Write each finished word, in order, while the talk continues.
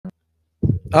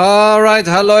All right.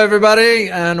 Hello, everybody,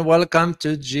 and welcome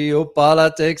to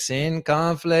Geopolitics in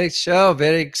Conflict show.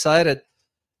 Very excited.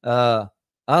 Uh,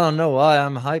 I don't know why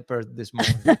I'm hyper this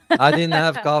morning. I didn't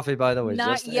have coffee, by the way,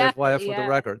 Not just yet. FYI for the Yeah.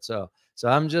 record. So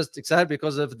I'm just excited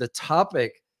because of the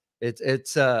topic.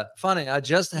 It's funny. I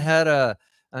just had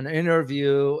an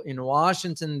interview in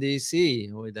Washington D.C.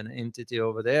 with an entity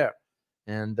over there,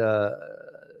 and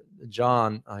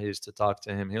John, I used to talk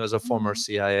to him. He was a former Mhm.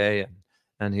 CIA,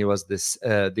 and he was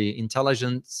the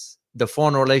intelligence, the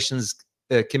foreign relations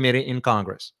committee in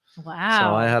Congress. So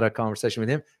I Wow. had a conversation with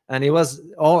him, and he was,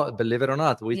 oh, believe it or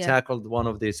not, we Yeah. tackled one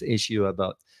of these issue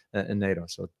about NATO.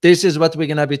 So this is what we're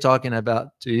gonna be talking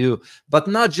about to you, but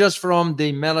not just from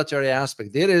the military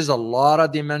aspect. There is a lot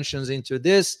of dimensions into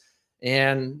this,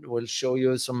 and we'll show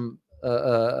you some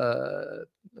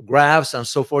graphs and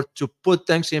so forth to put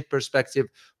things in perspective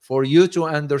for you to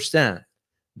understand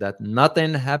that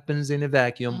nothing happens in a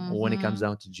vacuum when it comes Mhm.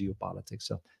 down to geopolitics.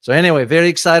 So anyway, very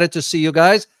excited to see you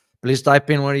guys. Please type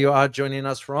in where you are joining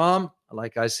us from.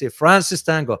 Like I see Francis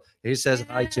Tango. He says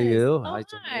hi to Yes. you. Oh, Hi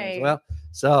to me as hi. well.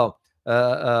 So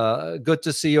good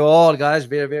to see you all, guys.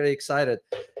 Very, very excited.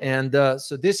 And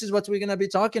so this is what we're going to be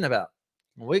talking about.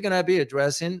 We're going to be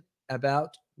addressing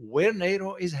about where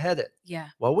NATO is headed. Yeah.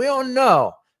 Well, we all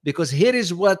know, because here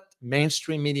is what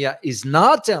mainstream media is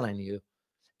not telling you,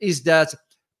 is that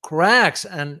cracks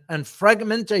and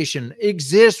fragmentation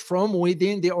exist from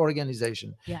within the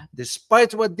organization. Yeah.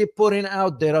 Despite what they're putting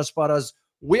out there as far as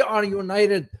we are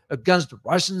united against the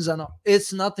Russians, and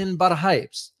it's nothing but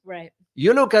hypes. Right.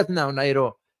 You look at now,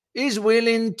 NATO is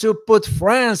willing to put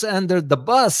France under the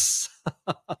bus.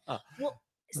 Well,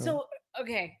 so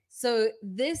okay. So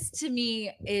this to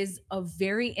me is a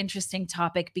very interesting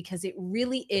topic because it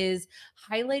really is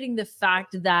highlighting the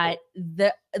fact that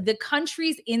the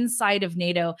countries inside of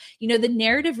NATO, the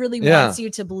narrative really Yeah. wants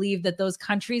you to believe that those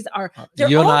countries they're all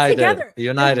United, together.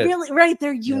 united. They're really right.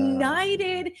 They're Yeah.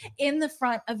 united in the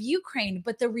front of Ukraine,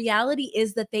 but the reality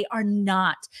is that they are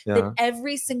not. Yeah. That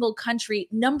every single country,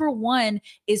 number one,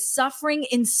 is suffering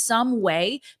in some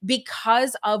way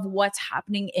because of what's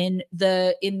happening in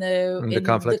the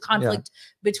conflict, conflict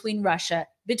between Russia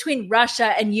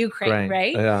and Ukraine,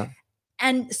 right? Yeah.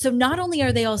 And so not only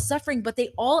are they all suffering, but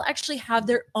they all actually have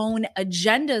their own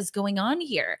agendas going on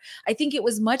here. I think it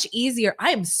was much easier.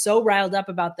 I am so riled up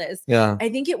about this. Yeah. I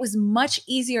think it was much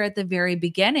easier at the very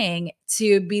beginning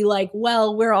to be like,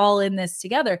 well, we're all in this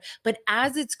together. But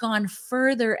as it's gone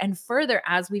further and further,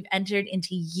 as we've entered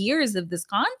into years of this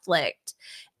conflict,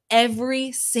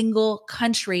 every single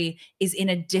country is in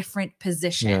a different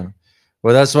position. Yeah.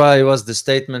 Well, that's why it was the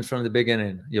statement from the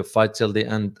beginning. You fight till the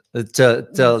end,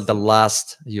 till the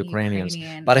last Ukrainians.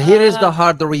 Ukrainian. But here is the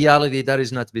hard reality that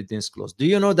is not to be disclosed. Do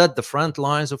you know that the front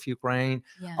lines of Ukraine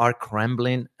Yeah. are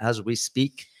crumbling as we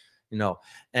speak?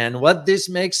 And what this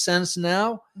makes sense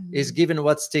now is given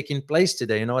what's taking place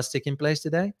today. You know what's taking place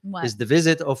today? What? Is the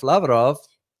visit of Lavrov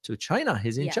to China.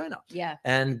 He's in China. Yeah.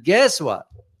 And guess what?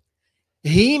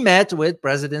 He met with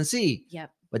President Xi.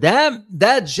 Yep. But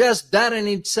that in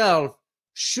itself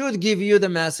should give you the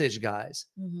message, guys.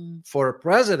 For a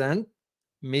president,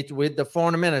 meet with the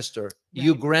foreign minister. Right.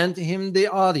 You grant him the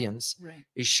audience. Right.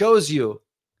 It shows you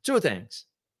two things.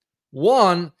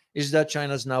 One is that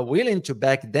China's now willing to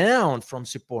back down from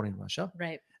supporting Russia.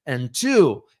 Right. And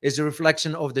two is a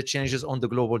reflection of the changes on the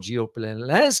global geopolitical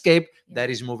landscape that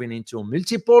is moving into a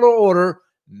multipolar order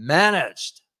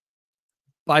managed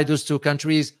by those two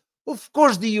countries. Of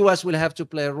course, the US will have to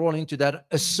play a role into that,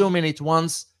 assuming it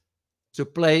wants to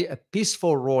play a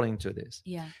peaceful role into this.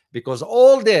 Yeah. Because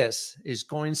all this is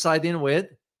coinciding with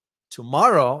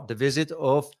tomorrow, the visit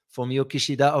of Fumio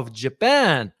Kishida of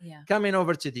Japan coming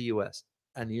over to the US.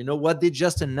 And you know what they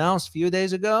just announced a few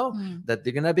days ago? That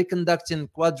they're going to be conducting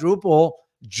quadruple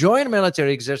joint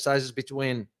military exercises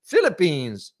between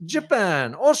Philippines,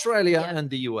 Japan, Australia, and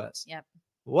the US. Yep.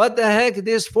 What the heck is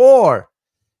this for?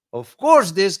 Of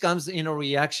course, this comes in a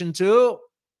reaction to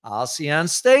ASEAN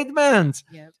statement.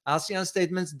 Yep. ASEAN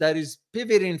statements that is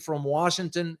pivoting from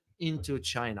Washington into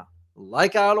China.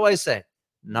 Like I always say,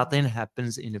 nothing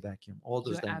happens in a vacuum. All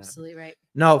those You're absolutely right.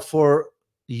 Now, for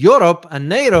Europe and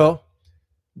NATO,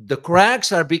 the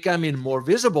cracks are becoming more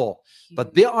visible. Huge.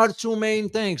 But there are two main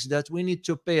things that we need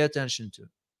to pay attention to.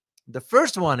 The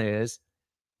first one is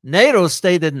NATO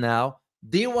stated now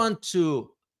they want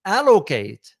to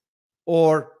allocate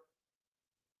or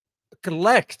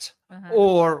collect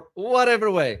or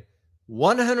whatever way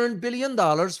 $100 billion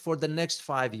for the next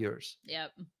 5 years.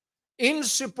 Yep. In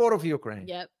support of Ukraine.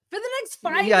 Yep. For the next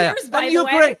 5 years, by the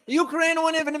way. Ukraine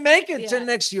won't even make it till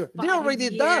next year. They're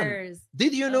already done.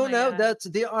 Did you know now that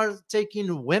they are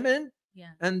taking women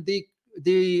Yeah. And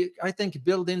I think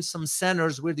building some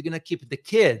centers where they're gonna keep the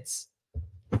kids.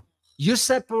 You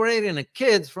separating a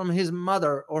kid from his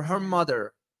mother or her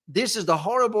mother. This is the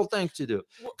horrible thing to do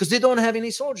because they don't have any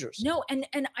soldiers. No, and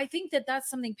I think that that's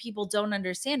something people don't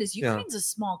understand is Ukraine's a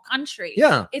small country.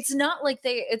 Yeah. It's not like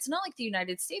the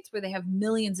United States where they have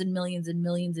millions and millions and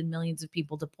millions and millions of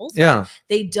people to pull from. Yeah.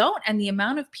 They don't. And the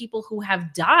amount of people who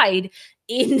have died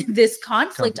in this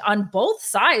conflict on both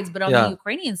sides, but on the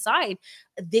Ukrainian side,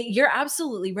 you're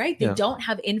absolutely right. They don't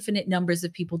have infinite numbers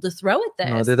of people to throw at this.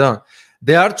 No, they don't.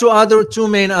 There are two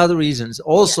main other reasons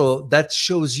also that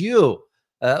shows you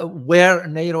where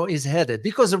NATO is headed,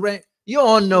 because you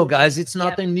all know, guys, it's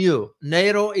nothing new.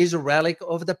 NATO is a relic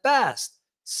of the past.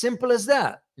 Simple as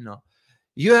that. You know,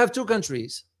 you have two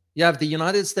countries. You have the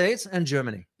United States and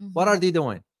Germany. What are they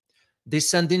doing? They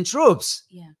send in troops.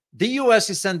 The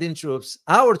US is sending troops.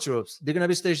 Our troops, they're going to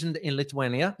be stationed in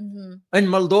Lithuania, in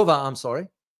Moldova. I'm sorry,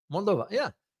 Moldova.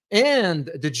 Yeah, and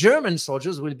the German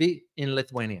soldiers will be in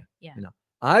Lithuania. You know,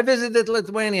 I visited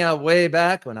Lithuania way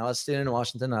back when I was still in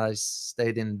Washington. I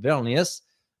stayed in Vilnius.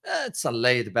 It's a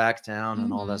laid-back town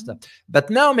and all that stuff.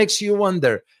 But now makes you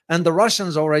wonder. And the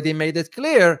Russians already made it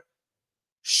clear,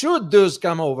 should those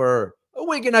come over,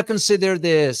 we're going to consider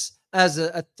this as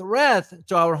a threat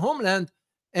to our homeland,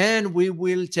 and we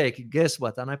will take, guess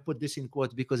what? And I put this in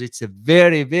quote because it's a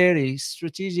very, very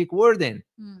strategic wording.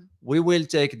 We will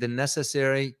take the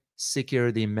necessary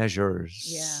security measures.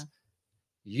 Yeah.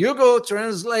 You go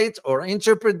translate or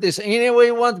interpret this any way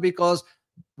you want, because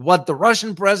what the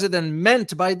Russian president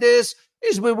meant by this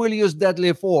is we will use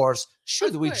deadly force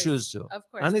should we choose to. Of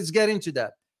course. And it's getting to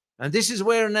that. And this is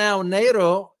where now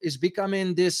NATO is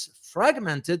becoming this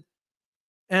fragmented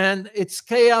and it's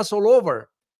chaos all over.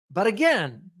 But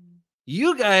again,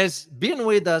 you guys been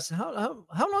with us. How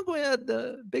long we had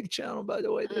the big channel, by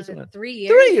the way? 3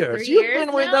 years. 3 years. You've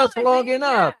been with us I long think,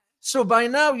 enough. So by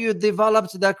now you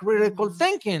developed that critical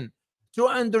thinking to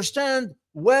understand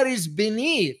what is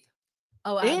beneath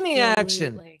any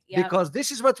action. Because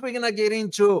this is what we're going to get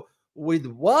into with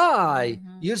why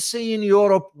you see in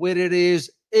Europe where it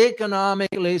is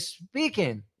economically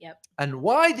speaking. And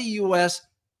why the US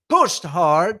pushed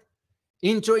hard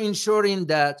into ensuring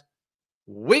that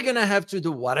we're going to have to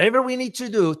do whatever we need to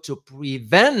do to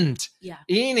prevent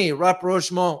any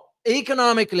rapprochement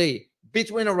economically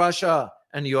between Russia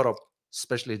and Europe,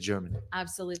 especially Germany.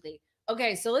 Absolutely.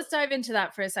 Okay, so let's dive into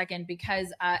that for a second,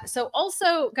 because so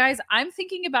also, guys, I'm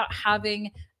thinking about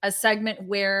having a segment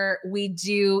where we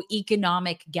do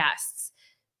economic guests.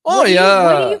 What do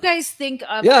you guys think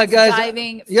of guys,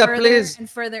 diving further and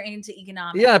further into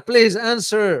economics? Yeah, please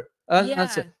answer.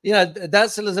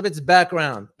 That's Elizabeth's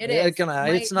background. It is.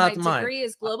 It's not mine. My degree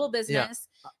is global business.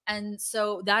 And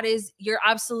so that is, you're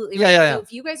absolutely right. So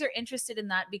if you guys are interested in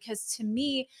that, because to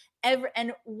me,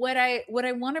 and what I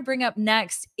want to bring up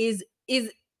next is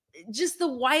just the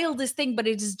wildest thing, but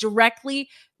it is directly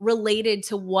related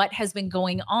to what has been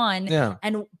going on,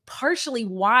 and partially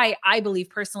why I believe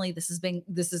personally this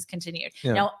has continued.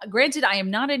 Now, granted, I am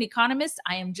not an economist.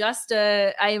 I am just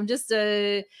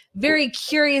a very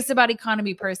curious about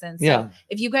economy person. So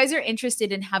if you guys are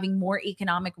interested in having more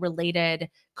economic related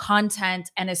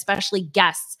content and especially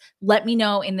guests, let me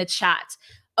know in the chat.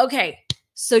 Okay.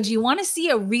 So do you want to see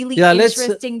a really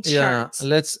interesting chart?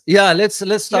 Let's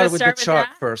start with the chart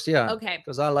first. Okay.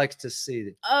 Because I like to see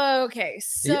it. Okay.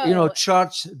 So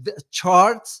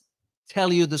charts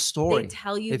tell you the story. They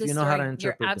tell you if the you know story. how to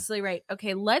interpret You're absolutely right.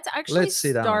 Okay, let's actually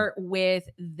start with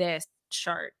this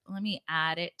chart. Let me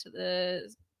add it to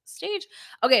the stage.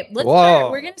 Okay, let's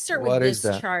start. We're going to start with this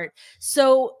chart.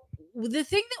 So the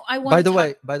thing that I want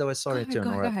by the way, sorry to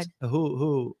interrupt.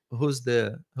 Who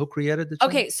created the chart?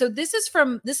 Okay, so this is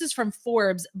from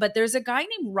Forbes, but there's a guy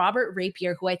named Robert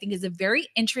Rapier who I think is a very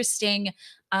interesting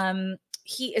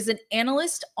he is an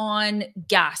analyst on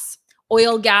gas,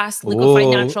 oil, gas, liquefied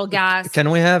natural gas. Can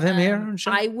we have him here?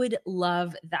 I would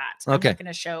love that. Okay. I'm not going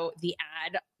to show the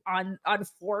ad on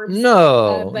Forbes.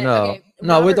 No,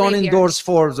 we don't endorse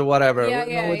Forbes or whatever.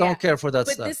 We don't care for that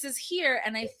stuff. But this is here,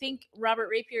 and I think Robert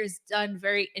Rapier has done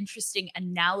very interesting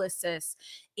analysis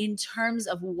in terms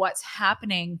of what's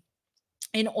happening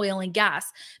in oil and gas,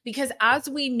 because as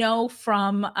we know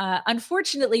from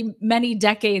unfortunately many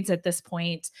decades at this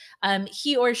point,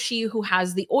 he or she who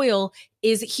has the oil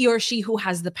is he or she who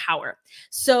has the power.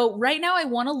 So right now I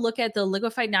want to look at the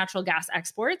liquefied natural gas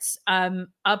exports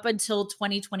up until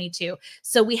 2022.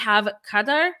 So we have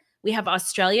Qatar, we have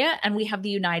Australia, and we have the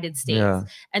United States. Yeah.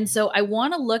 And so I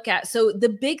want to look at, so the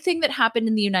big thing that happened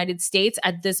in the United States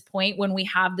at this point, when we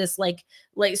have this like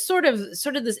sort of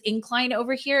this incline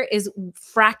over here, is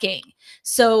fracking.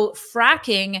 So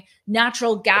fracking,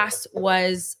 natural gas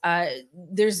was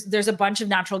there's a bunch of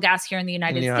natural gas here in the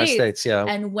United States. Yeah.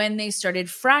 And when they started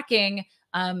fracking,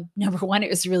 number one, it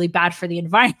was really bad for the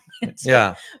environment.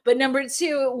 Yeah. But number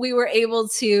two, we were able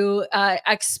to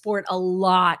export a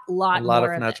lot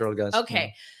of natural gas. Okay.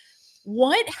 Yeah.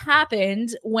 What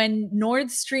happened when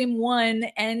Nord Stream 1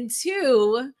 and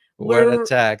 2 were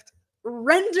attacked?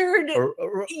 Rendered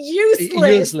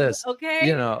useless. Okay.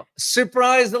 You know,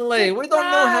 surprisingly, we don't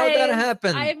know how that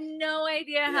happened. I have no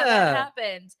idea how that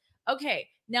happened. Okay.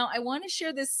 Now I want to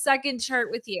share this second chart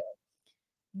with you.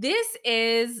 This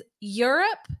is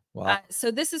Europe. Wow.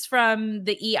 So this is from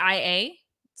the EIA.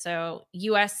 So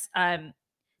US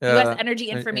Energy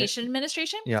Information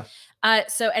Administration. Yeah.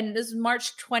 So, and this is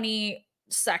March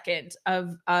 22nd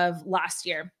of last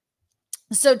year.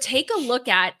 So take a look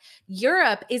at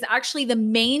Europe is actually the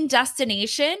main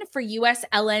destination for US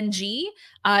LNG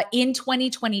in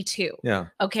 2022. Yeah.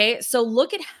 Okay. So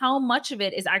look at how much of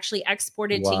it is actually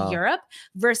exported to Europe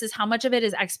versus how much of it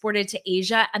is exported to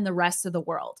Asia and the rest of the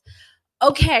world.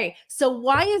 Okay. So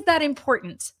why is that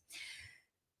important?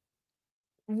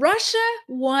 Russia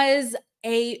was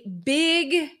a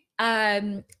big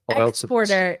oil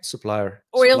exporter, supplier,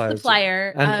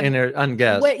 and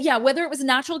gas. Whether it was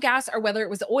natural gas or whether it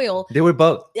was oil, they were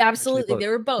both. Absolutely, they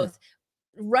were both.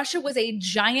 Yeah. Russia was a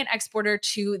giant exporter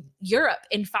to Europe.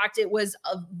 In fact, it was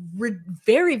a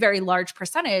very, very large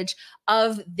percentage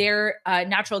of their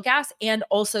natural gas and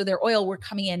also their oil were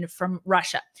coming in from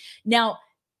Russia. Now,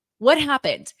 what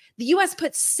happened? The U.S.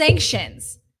 put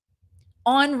sanctions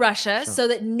on Russia so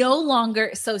that no longer,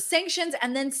 so sanctions,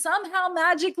 and then somehow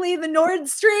magically the Nord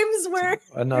Streams were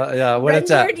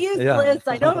rendered useless.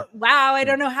 I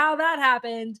don't know how that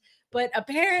happened, but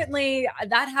apparently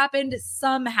that happened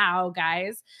somehow,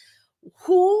 guys.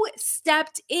 Who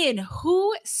stepped in?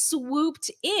 Who swooped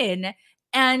in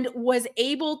and was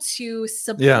able to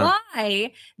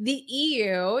supply the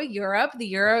EU, Europe,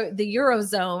 the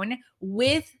Eurozone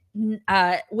with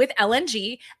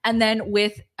LNG and then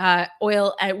with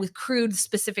oil, with crude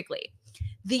specifically?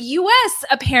 The US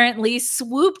apparently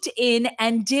swooped in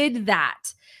and did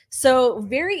that. So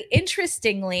very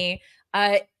interestingly,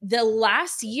 the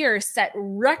last year set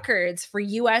records for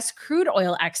US crude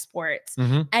oil exports,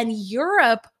 and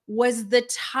Europe was the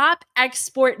top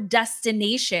export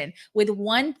destination with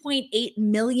 1.8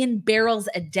 million barrels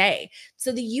a day.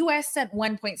 So the US sent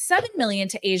 1.7 million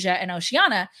to Asia and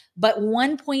Oceania, but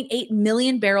 1.8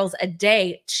 million barrels a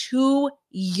day to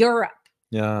Europe.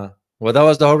 Yeah. Well, that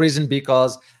was the whole reason,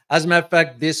 because as a matter of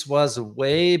fact, this was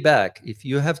way back. If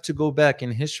you have to go back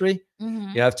in history,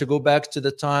 you have to go back to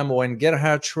the time when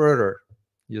Gerhard Schröder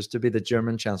used to be the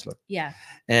German chancellor. Yeah.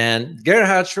 And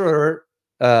Gerhard Schröder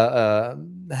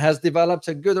has developed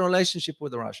a good relationship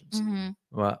with the Russians.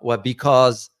 Well,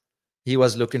 because he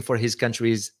was looking for his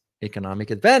country's economic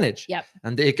advantage. Yep.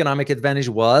 And the economic advantage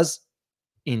was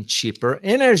in cheaper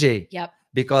energy. Yep.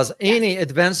 Because any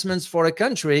advancements for a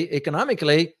country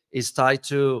economically is tied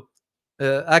to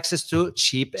access to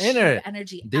cheap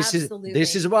energy. This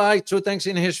is why, two things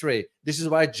in history. This is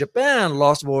why Japan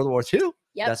lost World War II.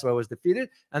 Yep. That's why it was defeated.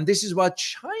 And this is why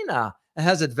China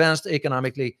has advanced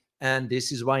economically. And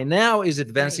this is why now is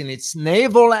advancing its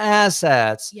naval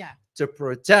assets to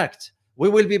protect. We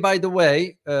will be, by the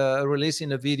way,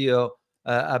 releasing a video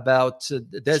about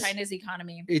China's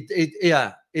economy.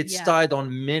 It's tied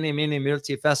on many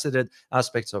multifaceted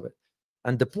aspects of it.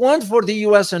 And the point for the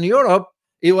US and Europe,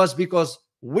 it was because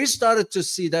we started to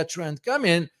see that trend come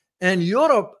in, and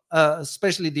Europe,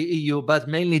 especially the EU, but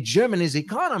mainly Germany's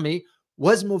economy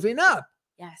was moving up.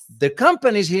 Yes. The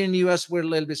companies here in the US were a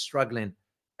little bit struggling.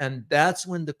 And that's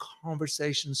when the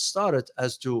conversation started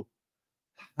as to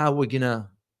how we're going to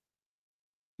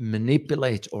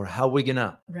manipulate or how we're going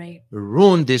to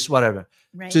ruin this, whatever.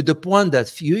 To the point that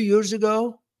few years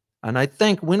ago, and I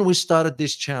think when we started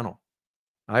this channel,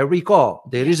 I recall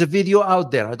there is a video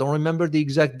out there. I don't remember the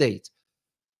exact date.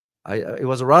 It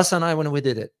was Russ and I when we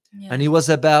did it. And it was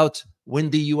about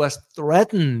when the US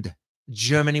threatened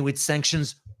Germany with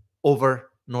sanctions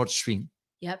over Nord Stream.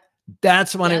 Yep.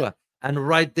 That's when it was. And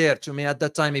right there, to me, at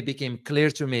that time, it became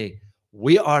clear to me,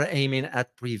 we are aiming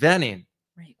at preventing.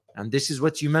 Right. And this is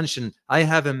what you mentioned. I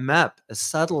have a map, a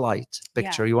satellite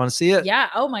picture. You want to see it? Yeah.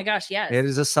 Oh my gosh. Yes. It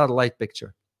is a satellite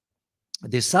picture.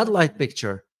 The satellite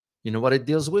picture, you know what it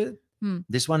deals with?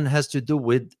 This one has to do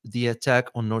with the attack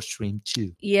on Nord Stream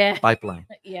 2 pipeline.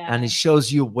 Yeah. And it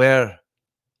shows you where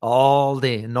all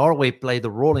the Norway played a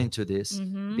role into this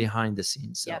Mhm. behind the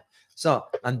scenes. So, Yep.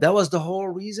 and that was the whole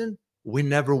reason we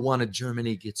never wanted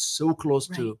Germany get so close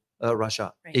to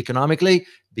Russia economically,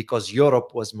 because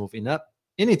Europe was moving up.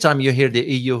 Anytime you hear the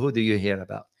EU, who do you hear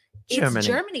about? Germany. It's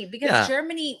Germany, because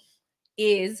Germany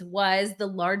was the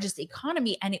largest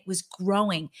economy, and it was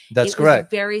growing. That's it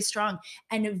correct. Was very strong,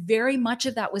 and very much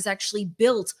of that was actually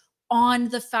built on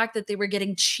the fact that they were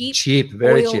getting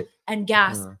very oil cheap and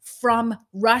gas from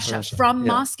Russia. From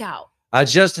Moscow. I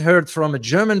just heard from a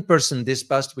German person this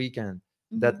past weekend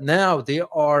that now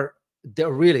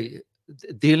they're really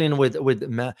dealing with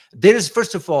there is,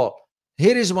 first of all,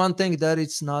 here is one thing that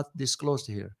it's not disclosed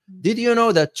here. Did you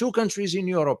know that 2 countries in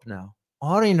Europe now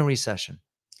are in recession?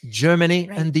 Germany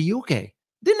and the UK.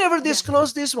 They never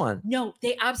disclosed this one. No,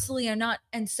 they absolutely are not.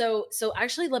 And so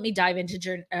actually, let me dive into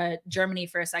Germany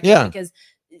for a second,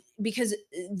 because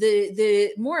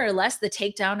the more or less the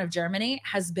takedown of Germany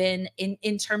has been,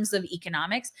 in terms of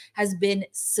economics, has been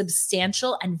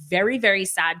substantial and very, very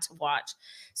sad to watch.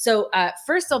 So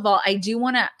first of all, I do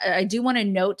want to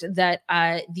note that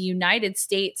the United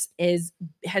States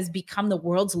has become the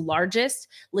world's largest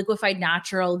liquefied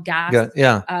natural gas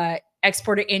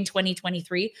exporter in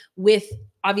 2023, with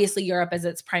obviously Europe as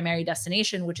its primary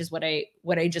destination, which is what I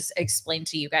just explained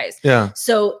to you guys.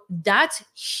 So that's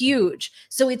huge.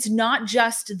 So it's not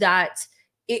just that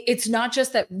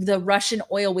the Russian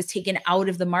oil was taken out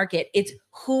of the market. It's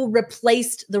who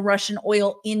replaced the Russian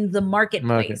oil in the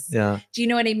marketplace. Do you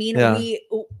know what I mean?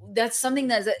 That's something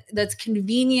that's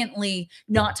conveniently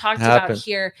not talked about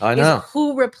here. I know. Is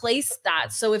who replaced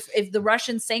that. So if the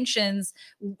Russian sanctions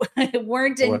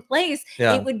weren't in place,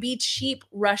 it would be cheap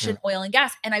Russian oil and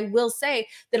gas. And I will say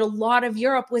that a lot of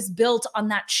Europe was built on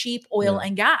that cheap oil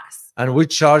and gas. And we're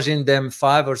charging them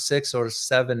 5 or 6 or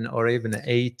 7 or even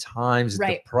 8 times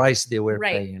the price they were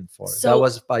paying for. So that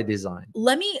was by design.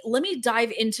 Let me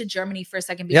dive into Germany for a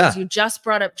second, because you just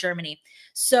brought up Germany.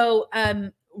 So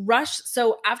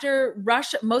after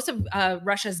Russia, most of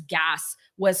Russia's gas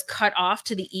was cut off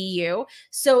to the EU.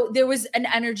 So there was an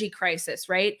energy crisis,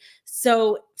 right?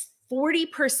 So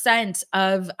 40%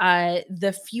 of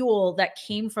the fuel that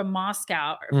came from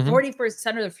Moscow,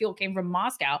 40% of the fuel came from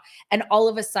Moscow, and all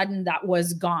of a sudden that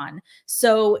was gone.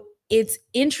 So it's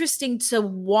interesting to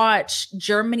watch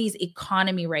Germany's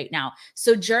economy right now.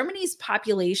 So Germany's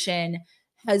population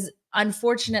has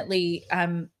unfortunately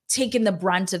taken the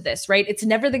brunt of this, right? It's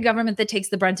never the government that takes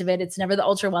the brunt of it. It's never the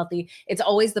ultra wealthy. It's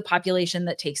always the population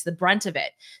that takes the brunt of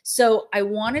it. So I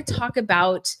want to talk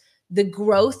about the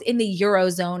growth in the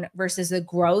Eurozone versus the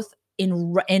growth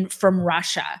from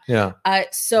Russia.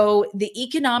 So the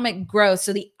economic growth,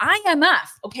 so the IMF,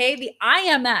 the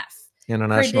IMF,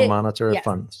 International Monetary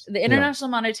Fund. The International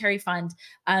Monetary Fund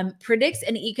predicts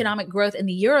an economic growth in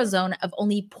the Eurozone of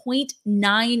only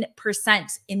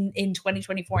 0.9% in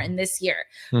 2024, in this year.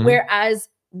 Whereas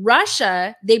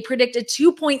Russia, they predict a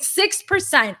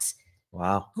 2.6%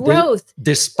 growth.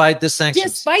 Despite the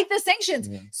sanctions. Despite the sanctions.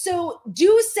 So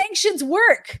do sanctions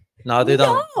work? No, they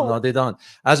don't. No, they don't.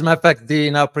 As a matter of fact, they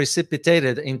now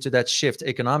precipitated into that shift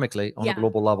economically on a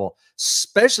global level,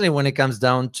 especially when it comes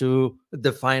down to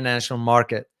the financial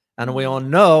market. And we all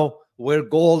know where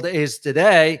gold is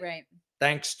today,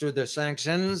 thanks to the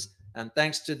sanctions and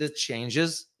thanks to the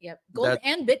changes. Gold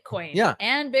and Bitcoin.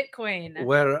 And Bitcoin.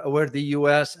 Where the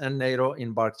US and NATO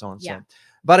embarked on. So.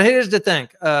 But here's the thing.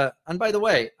 And by the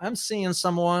way, I'm seeing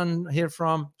someone here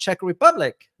from Czech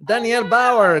Republic, Daniel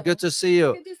Bauer. Good to see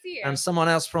you. Good to see you. And someone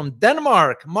else from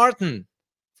Denmark, Martin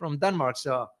from Denmark.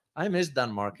 So I miss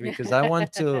Denmark because I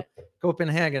went to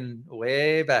Copenhagen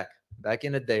way back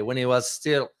in the day when it was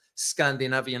still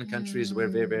Scandinavian countries were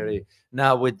very,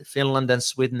 now with Finland and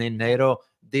Sweden in NATO,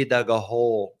 they dug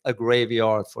a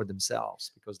graveyard for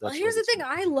themselves, because that's here's the thing.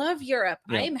 I love Europe.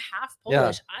 I am half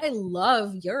Polish. I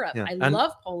love Europe. I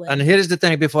love Poland. And here's the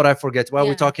thing, before I forget, while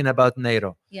we're talking about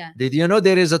NATO, did you know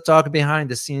there is a talk behind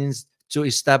the scenes to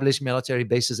establish military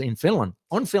bases in Finland,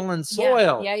 on Finland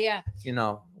soil? You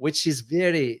know, which is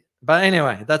very, but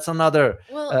anyway, that's another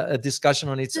discussion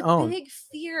on its own. The big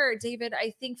fear, David,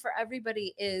 I think for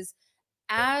everybody is,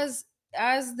 as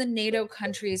the NATO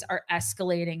countries are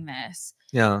escalating this.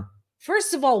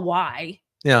 First of all, why?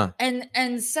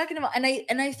 And second of all,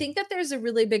 and I think that there's a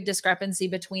really big discrepancy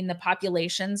between the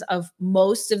populations of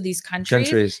most of these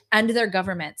countries and their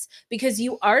governments, because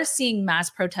you are seeing mass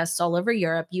protests all over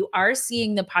Europe. You are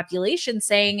seeing the population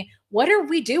saying, "What are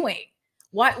we doing?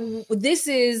 What this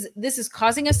is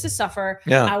causing us to suffer.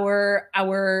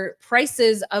 Our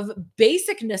prices of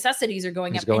basic necessities are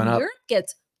going up, and Europe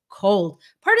gets cold.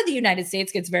 Part of the United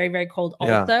States gets very, very cold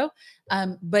also.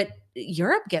 But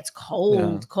Europe gets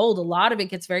cold. A lot of it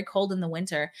gets very cold in the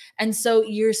winter. And so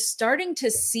you're starting to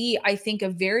see, I think, a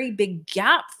very big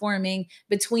gap forming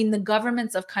between the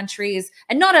governments of countries,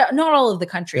 and not all of the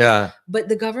countries, but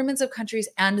the governments of countries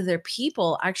and their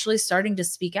people actually starting to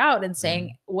speak out and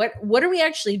saying, what are we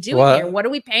actually doing here? What are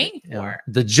we paying for?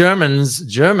 The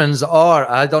Germans are,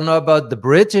 I don't know about the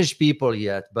British people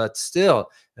yet, but still,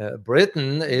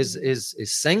 Britain is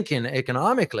sinking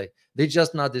economically. They're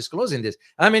just not disclosing this.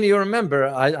 I mean, you remember,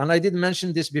 and I did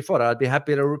mention this before. I'd be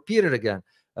happy to repeat it again.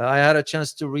 I had a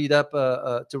chance to read up,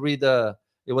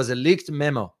 it was a leaked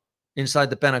memo inside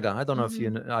the Pentagon. I don't know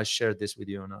if I shared this with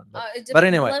you or not. But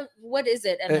anyway, what is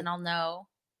it? And then I'll know.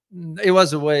 It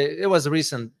was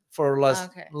recent, for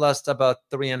last about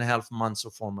 3.5 months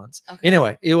or 4 months.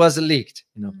 Anyway, it was leaked,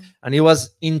 and it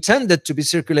was intended to be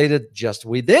circulated just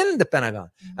within the Pentagon,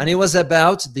 and it was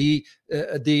about the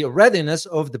readiness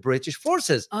of the British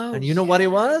forces. And you know what it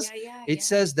was? It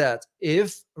says that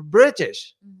if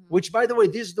British, which by the way,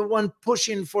 this is the one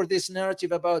pushing for this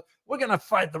narrative about we're gonna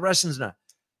fight the Russians now.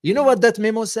 You know what that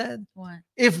memo said? What?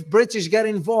 If British get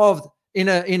involved in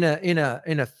a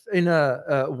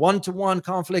one-to-one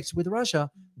conflicts with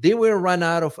Russia, they will run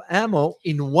out of ammo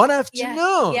in one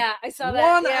afternoon. Yeah, I saw that.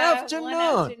 One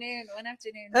afternoon.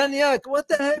 And what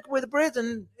the heck with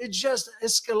Britain? It's just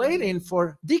escalating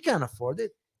for they can't afford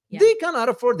it. They cannot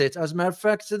afford it. As a matter of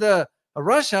fact,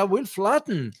 Russia will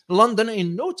flatten London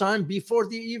in no time before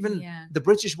the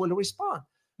British will respond.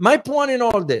 My point in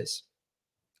all this,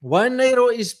 why NATO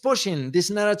is pushing this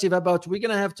narrative about we're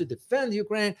going to have to defend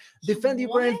Ukraine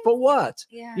for what?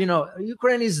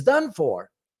 Ukraine is done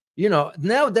for.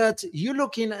 Now that you're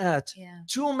looking at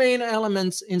two main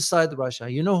elements inside Russia,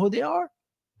 you know who they are?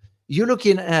 You're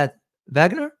looking at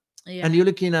Wagner and you're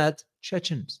looking at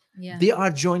Chechens. They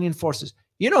are joining forces.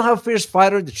 You know how fierce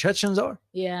fighter the Chechens are?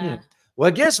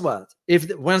 Well, guess what?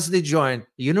 Once they join,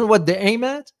 you know what they aim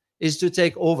at? Is to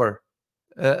take over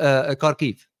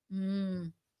Kharkiv.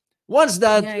 Once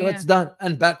that's done,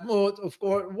 and Bakhmut, of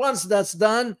course, once that's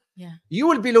done, you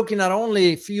will be looking at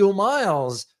only a few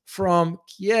miles from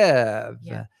Kiev.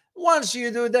 Once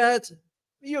you do that,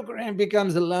 Ukraine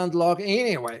becomes a landlocked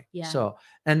anyway. So,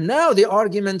 and now the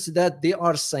arguments that they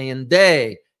are saying,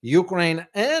 Ukraine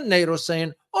and NATO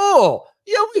saying, oh,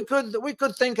 yeah, we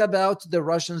could think about the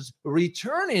Russians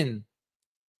returning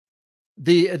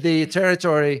the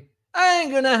territory.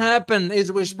 Ain't gonna happen. It's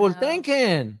wishful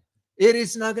thinking. It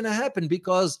is not going to happen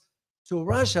because to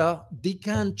Russia, they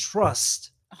can't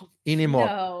trust anymore.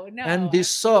 No. And they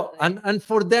saw, and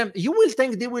for them, you will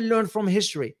think they will learn from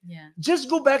history. Just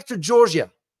go back to Georgia.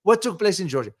 What took place in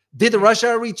Georgia? Did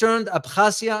Russia return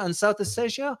Abkhazia and South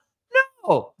Ossetia?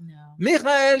 No.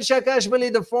 Mikhail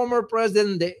Saakashvili, the former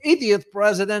president, the idiot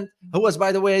president, who was,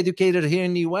 by the way, educated here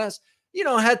in the US,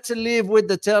 had to live with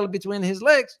the tail between his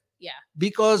legs.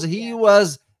 Because he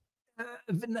was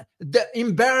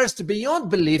embarrassed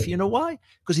beyond belief. You know why?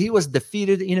 Because he was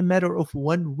defeated in a matter of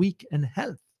 1 week and a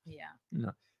half.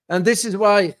 And this is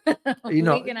why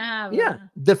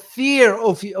the fear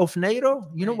of NATO.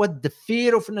 You know what? The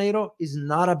fear of NATO is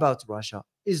not about Russia.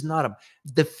 Is not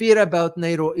the fear about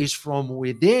NATO is from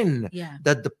within.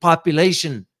 That the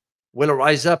population will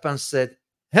rise up and said,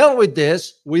 "Hell with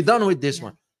this. We're done with this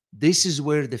one." This is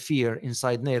where the fear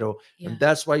inside NATO, and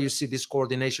that's why you see this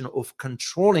coordination of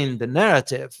controlling the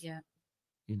narrative.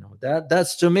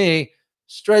 That's to me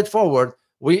straightforward.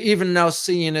 We even now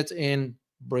seeing it in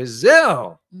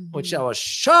Brazil, which I was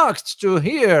shocked to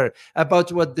hear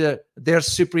about what their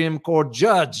Supreme Court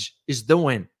judge is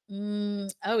doing.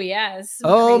 Oh yes.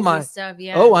 Oh my stuff.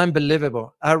 Oh,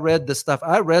 unbelievable. I read the stuff.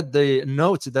 I read the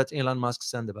note that Elon Musk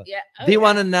sent about. They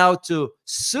want now to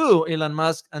sue Elon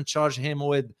Musk and charge him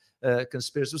with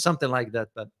conspiracy, something like that.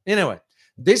 But anyway,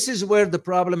 this is where the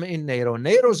problem in NATO.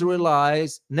 NATO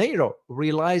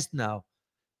realized now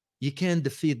you can't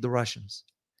defeat the Russians.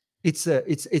 It's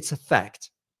a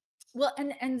fact. Well,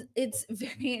 and it's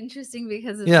very interesting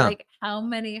because it's like how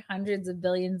many hundreds of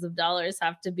billions of dollars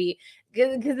have to be,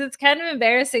 because it's kind of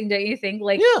embarrassing, don't you think?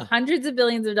 Like hundreds of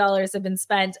billions of dollars have been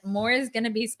spent, more is going to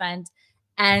be spent,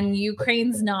 and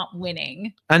Ukraine's not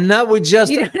winning. And now we just,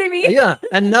 you know what I mean?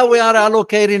 And now we are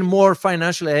allocating more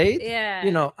financial aid.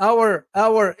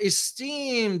 Our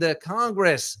esteemed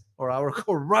Congress, or our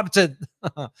corrupted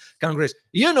Congress.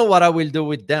 You know what I will do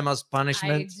with them as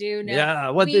punishment? I do know. Yeah.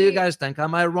 What do you guys think?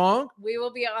 Am I wrong? We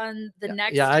will be on the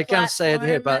next. I can't say it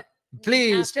here, but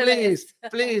please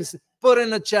put in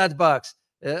the chat box.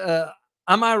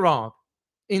 Am I wrong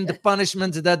in the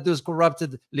punishment that those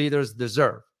corrupted leaders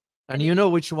deserve? And you know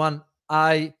which one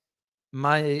I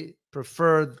my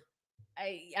preferred.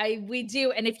 We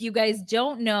do. And if you guys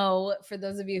don't know, for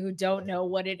those of you who don't know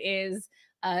what it is,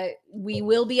 we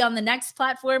will be on the next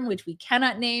platform, which we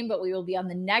cannot name, but we will be on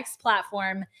the next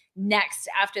platform next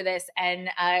after this. And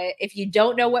if you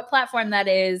don't know what platform that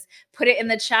is, put it in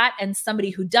the chat, and somebody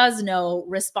who does know,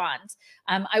 respond.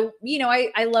 I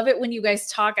love it when you guys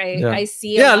talk. I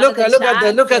see. Look at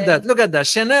that. Look at that.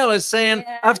 Chanel is saying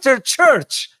after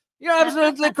church. You're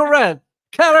absolutely correct.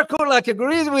 Caracolak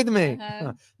agrees with me.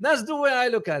 That's the way I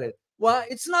look at it. Well,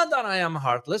 it's not that I am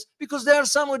heartless, because there are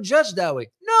some who judge that way.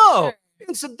 No,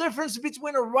 it's a difference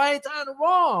between a right and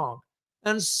wrong.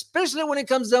 And especially when it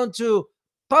comes down to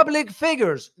public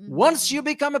figures. Once you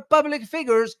become a public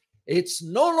figure, it's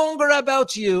no longer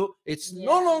about you. It's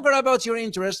no longer about your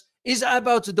interest. It's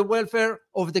about the welfare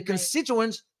of the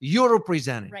constituents you're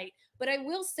representing. Right. But I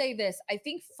will say this. I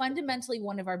think fundamentally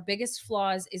one of our biggest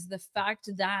flaws is the fact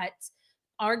that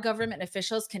our government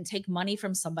officials can take money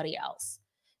from somebody else.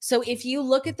 So if you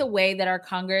look at the way that our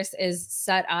Congress is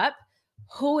set up,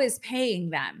 who is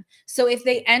paying them? So if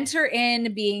they enter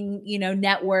in being,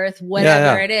 net worth,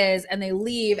 whatever it is, and they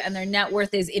leave and their net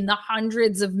worth is in the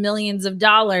hundreds of millions of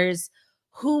dollars,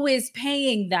 who is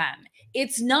paying them?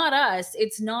 It's not us.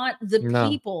 It's not the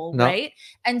people, right?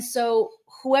 And so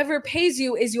whoever pays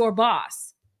you is your boss.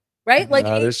 Right? Like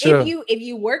if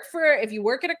you work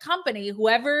at a company,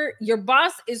 whoever your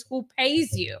boss is who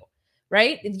pays you,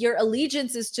 right? Your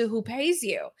allegiance is to who pays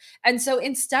you. And so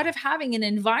instead of having an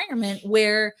environment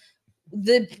where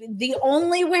the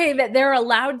only way that they're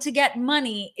allowed to get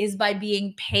money is by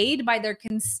being paid by their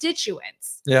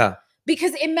constituents. Yeah.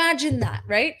 Because imagine that,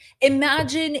 right?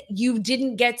 Imagine you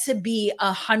didn't get to be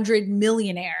 100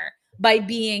 millionaire by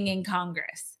being in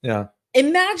Congress. Yeah.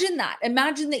 Imagine that.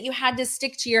 Imagine that you had to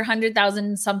stick to your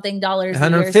 $100,000 something dollars.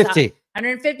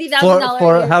 $150,000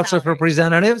 for House of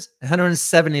Representatives,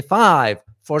 $175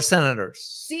 for senators.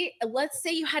 See, let's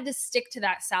say you had to stick to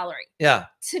that salary. Yeah.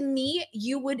 To me,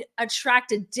 you would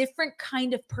attract a different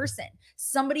kind of person.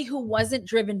 Somebody who wasn't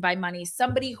driven by money,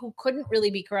 somebody who couldn't really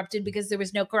be corrupted because there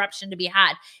was no corruption to be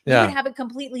had. You would have a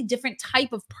completely different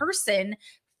type of person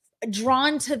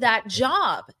drawn to that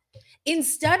job.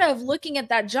 Instead of looking at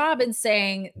that job and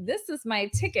saying, this is my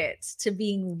ticket to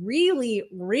being really,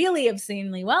 really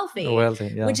obscenely wealthy,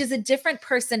 which is a different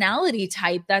personality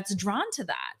type that's drawn to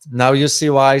that. Now you see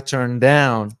why I turned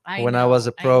down when I was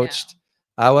approached.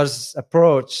 I was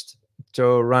approached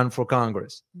to run for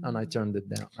Congress, and I turned it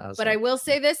down. I will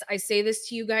say this. I say this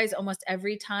to you guys almost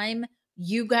every time.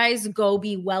 You guys go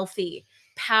be wealthy.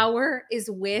 Power is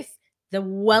with the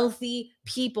wealthy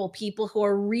people who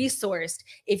are resourced.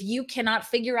 If you cannot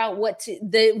figure out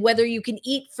whether you can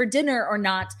eat for dinner or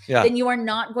not, then you are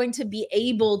not going to be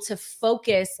able to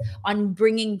focus on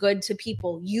bringing good to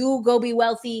people. You go be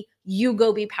wealthy. You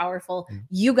go be powerful.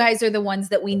 You guys are the ones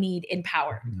that we need in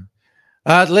power.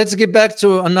 Let's get back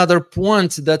to another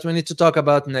point that we need to talk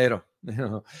about NATO.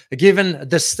 Given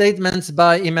the statements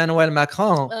by Emmanuel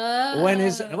Macron,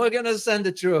 we're going to send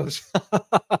the troops.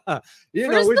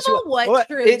 First of all, what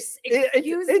troops?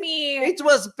 Excuse me. It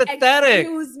was pathetic.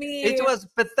 Excuse me. It was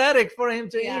pathetic for him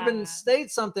to even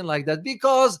state something like that,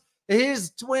 because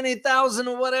his 20,000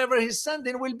 or whatever he's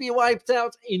sending will be wiped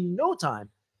out in no time.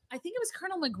 I think it was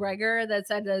Colonel McGregor that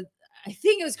said that. I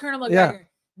think it was Colonel McGregor. Yeah.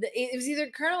 It was either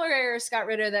Colonel or Scott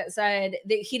Ritter that said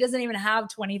that he doesn't even have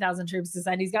 20,000 troops to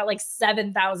send. He's got like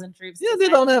 7,000 troops. Yeah, they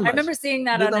don't have much. I remember seeing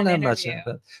that on an interview.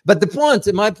 But the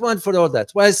point, my point for all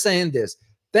that, why I'm saying this,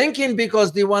 thinking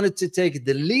because they wanted to take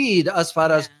the lead as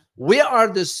far as we are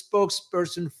the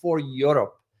spokesperson for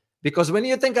Europe. Because when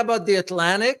you think about the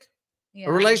Atlantic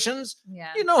relations,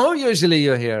 you know who usually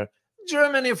you hear?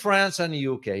 Germany, France, and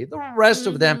UK. The rest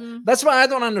of them. That's why I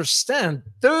don't understand.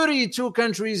 32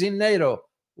 countries in NATO.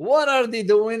 What are they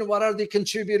doing? What are they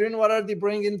contributing? What are they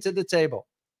bringing to the table?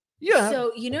 Yeah.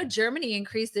 So, Germany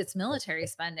increased its military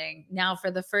spending now for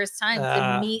the first time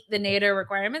to meet the NATO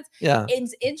requirements. Yeah.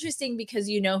 It's interesting because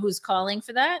who's calling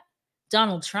for that?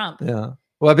 Donald Trump. Yeah.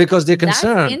 Well, because they're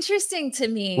concerned. That's interesting to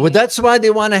me. Well, that's why they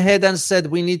went ahead and said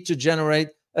we need to generate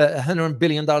 $100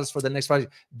 billion for the next 5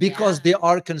 years, because they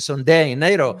are concerned.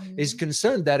 NATO is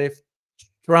concerned that if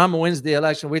Trump wins the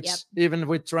election, which even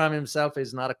with Trump himself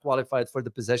is not qualified for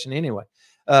the position anyway,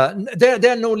 there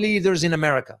are no leaders in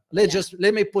America.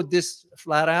 Let me put this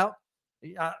flat out.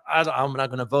 I'm not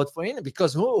going to vote for him,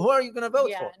 because who are you going to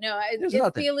vote for? No,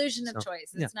 it's the illusion of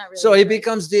choice. It's not really. So it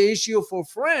becomes the issue for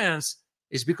France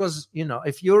is because,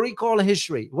 if you recall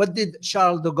history, what did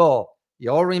Charles de Gaulle?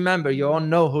 You all remember, you all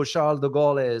know who Charles de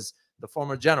Gaulle is, the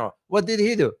former general. What did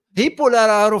he do? He pulled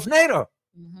out of NATO.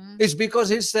 It's because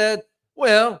he said,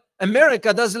 well,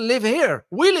 America doesn't live here.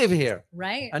 We live here.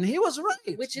 Right. And he was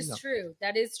right. Which is true.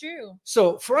 That is true.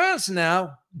 So France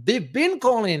now, they've been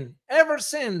calling ever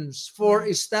since for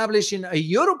establishing a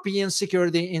European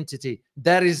security entity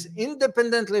that is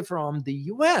independently from the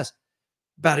US.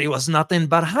 But it was nothing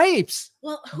but hypes.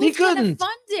 Well, who's going to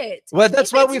fund it? Well,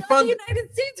 that's why we fund the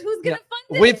United States. Who's going to fund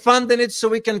it? We funded it so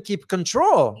we can keep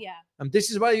control. Yeah. And this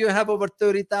is why you have over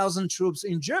 30,000 troops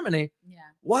in Germany. Yeah.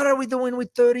 What are we doing with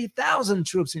 30,000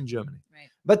 troops in Germany? Right.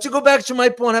 But to go back to my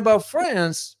point about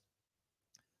France,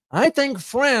 I think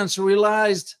France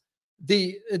realized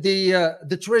the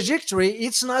trajectory.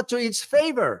 It's not to its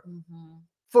favor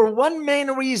for one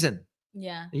main reason.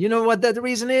 Yeah. You know what that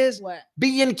reason is? What?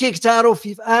 Being kicked out of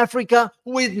Africa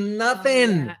with nothing.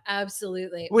 Oh, yeah,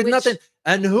 absolutely. With nothing.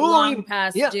 And who long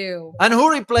past due. And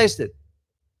who replaced it?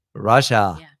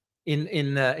 Russia. Yeah. In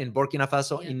Burkina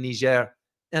Faso, in Niger,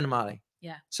 and Mali.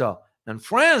 Yeah. So, and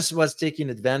France was taking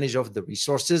advantage of the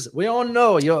resources. We all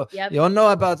know, you all know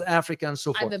about Africa and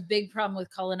so forth. I have a big problem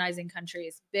with colonizing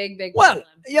countries. Big well, problem.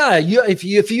 Yeah, if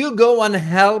you go and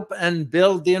help and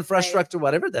build the infrastructure,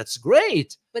 whatever, that's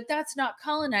great. But that's not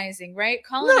colonizing, right?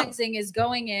 Colonizing is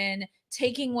going in,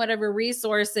 taking whatever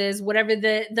resources, whatever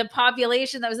the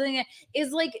population that was living there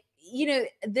is like, you know,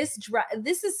 this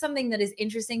is something that is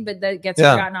interesting, but that gets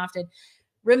forgotten often.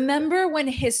 Remember when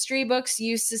history books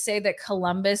used to say that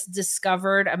Columbus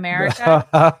discovered America?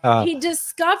 He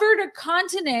discovered a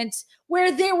continent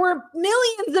where there were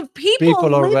millions of people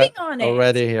living on it.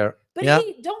 Already here. But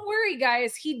don't worry,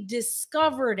 guys. He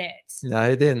discovered it. No,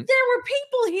 he didn't. There were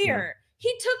people here.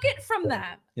 He took it from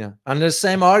them. Yeah. And the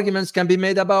same arguments can be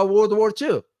made about World War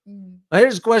II. Now,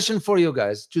 here's a question for you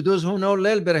guys. To those who know a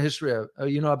little bit of history,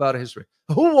 about history.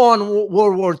 Who won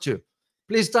World War II?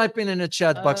 Please type in the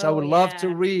chat box. I would love to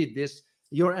read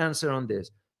your answer on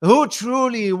this. Who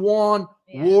truly won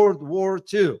World War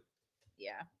II?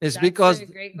 Yeah. It's because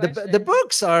the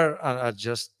books are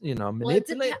just,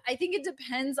 manipulated. Well, I think it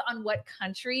depends on what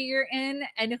country you're in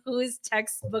and whose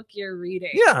textbook you're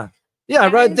reading. Yeah. Yeah,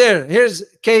 right there. Here's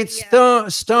Kate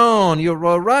Stone. You're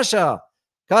Russia.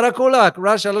 Karakulak,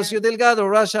 Russia. Lucio Delgado,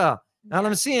 Russia. And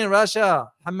I'm seeing Russia.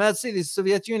 Hamad Sidi,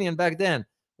 Soviet Union back then.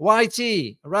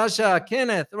 YT, Russia.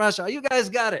 Kenneth, Russia. You guys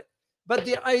got it. But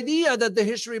the idea that the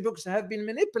history books have been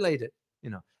manipulated,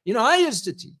 I used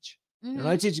to teach.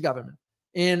 I teach government.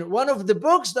 And one of the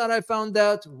books that I found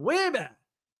out way back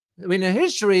in the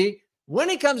history, when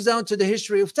it comes down to the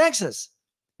history of Texas,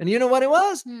 and you know what it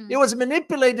was? It was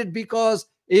manipulated because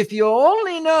if you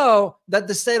only know that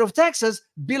the state of Texas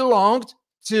belonged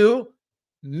to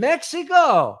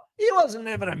Mexico, it was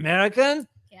never American.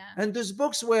 Yeah. And those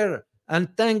books were, and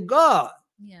thank God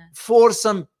for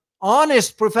some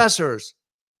honest professors,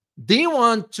 they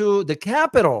went to the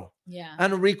Capitol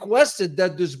and requested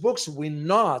that those books will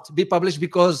not be published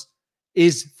because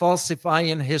it's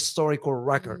falsifying historical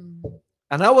record.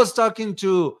 And I was talking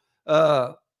to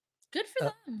good for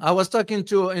them. I was talking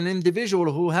to an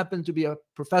individual who happened to be a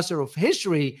professor of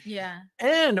history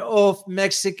and of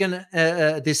Mexican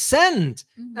descent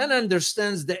and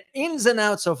understands the ins and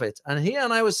outs of it. And he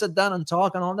and I would sit down and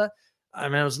talk and all that. I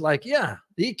mean, I was like, yeah,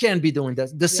 he can't be doing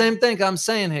that. The same thing I'm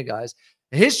saying here, guys.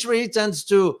 History tends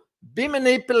to be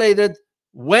manipulated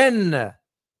when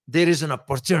there is an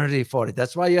opportunity for it.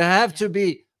 That's why you have to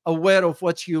be aware of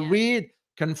what you read,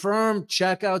 confirm,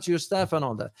 check out your stuff and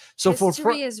all that. So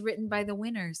history is written by the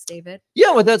winners, David.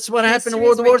 Yeah, well, that's what happened in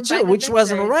World War II, which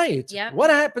wasn't right. Yep. What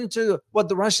happened to what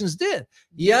the Russians did?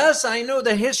 Yes, I know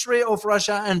the history of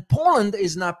Russia and Poland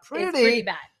is not pretty. It's pretty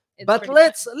bad. But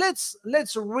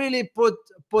let's really put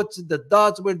the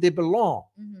dots where they belong.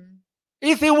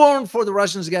 If it weren't for the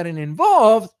Russians getting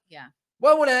involved,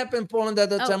 what would happen in Poland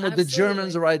at that time with the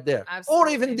Germans right there? Or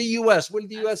even the US? Will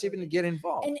the US even get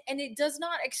involved? And it does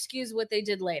not excuse what they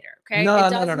did later. Okay. No, it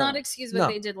does not excuse what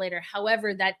they did later.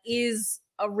 However, that is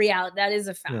a reality. That is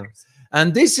a fact. Yeah.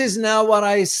 And this is now what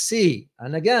I see.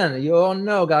 And again, you all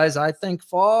know, guys, I think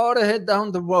far ahead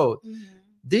down the road.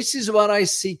 This is what I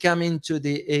see coming to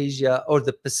the Asia or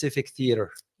the Pacific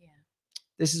theater. Yeah.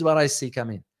 This is what I see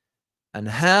coming. And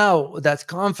how that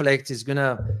conflict is going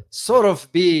to sort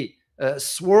of be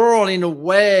swirl in a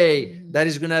way that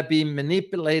is going to be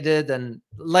manipulated and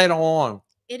later on.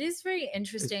 It is very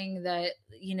interesting that,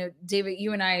 David,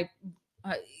 you and I,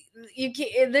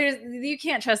 you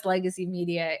can't trust legacy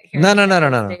media here.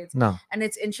 No. And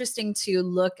it's interesting to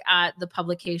look at the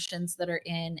publications that are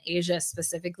in Asia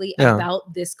specifically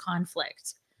about this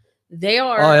conflict. They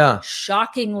are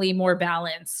shockingly more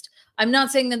balanced. I'm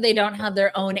not saying that they don't have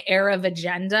their own Arab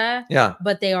agenda,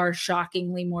 but they are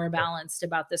shockingly more balanced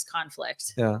about this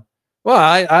conflict. Yeah. Well,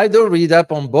 I do read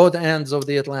up on both ends of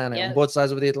the Atlantic, on Yes. both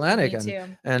sides of the Atlantic, Me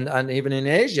too. and even in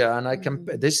Asia. And I can.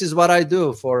 Mhm. This is what I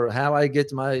do for how I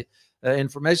get my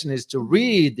information is to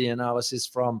read the analysis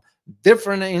from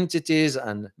different entities.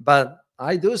 But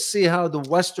I do see how the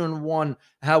Western one,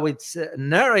 how it's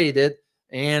narrated,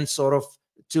 and sort of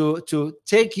to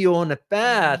take you on a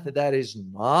path that is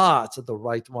not the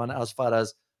right one as far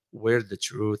as where the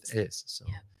truth is. So.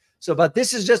 Yeah. So, but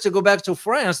this is just to go back to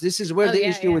France. This is where the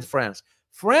issue with France.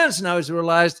 France now is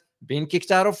realized being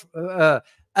kicked out of.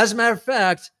 As a matter of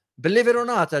fact, believe it or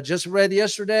not, I just read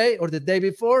yesterday or the day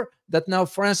before that now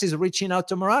France is reaching out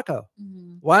to Morocco.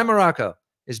 Why Morocco?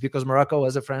 It's because Morocco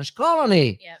was a French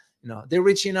colony. Yeah. You know, they're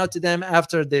reaching out to them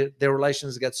after their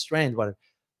relations get strained. Whatever.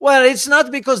 Well, it's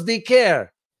not because they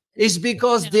care. It's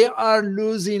because they are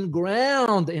losing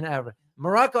ground in Africa.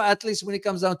 Morocco, at least when it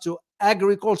comes down to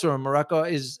agriculture, Morocco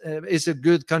is a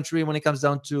good country when it comes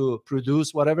down to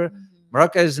produce whatever.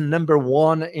 Morocco is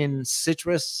 #1 in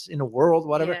citrus in the world,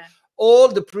 whatever. Yeah. All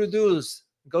the produce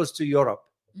goes to Europe.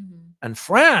 And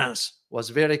France was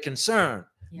very concerned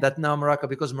that now Morocco,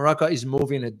 because Morocco is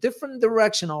moving a different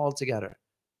direction altogether.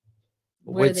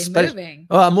 Where are they moving?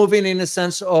 Moving in the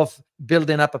sense of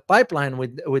building up a pipeline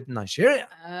with Nigeria.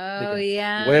 Oh,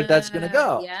 yeah. Where that's going to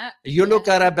go. Yeah. You look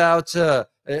at about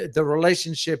the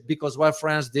relationship, because what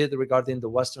France did regarding the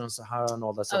Western Sahara and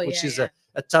all that stuff, which is a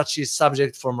touchy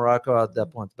subject for Morocco at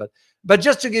that point. But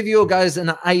just to give you guys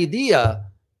an idea,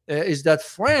 is that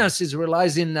France is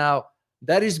realizing now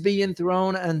that is being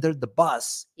thrown under the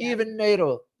bus. Even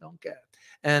NATO don't care.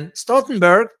 And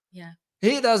Stoltenberg,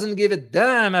 he doesn't give a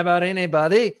damn about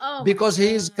anybody because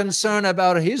he's concerned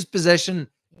about his position.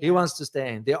 He wants to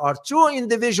stay in. There are two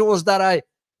individuals that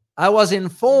I was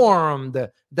informed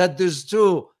that those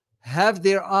two have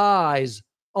their eyes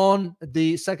on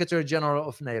the Secretary General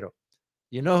of NATO.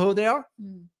 You know who they are?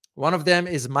 One of them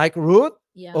is Mike Rutte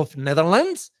of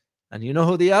Netherlands. And you know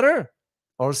who the other?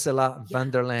 Ursula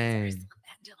von der Leyen.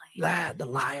 The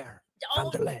liar.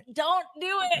 Don't do it. Don't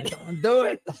do it.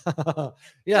 Don't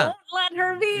let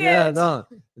her be it. No.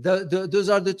 Those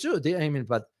are the two. I mean,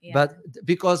 but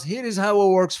because here is how it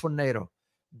works for NATO.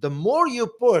 The more you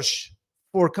push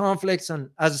for conflicts and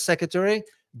as a secretary,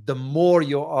 the more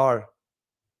you are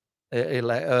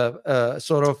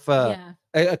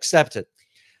accepted.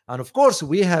 And of course,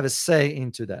 we have a say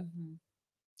into that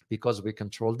because we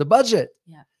control the budget.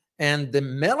 And the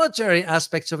military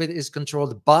aspects of it is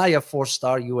controlled by a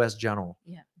 4-star US general.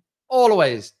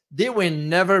 Always. They will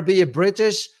never be a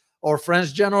British or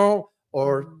French general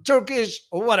or Turkish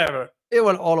or whatever. It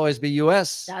will always be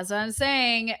US. That's what I'm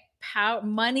saying.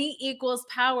 Money equals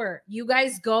power. You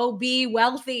guys go be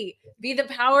wealthy. Be the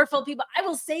powerful people. I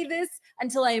will say this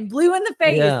until I am blue in the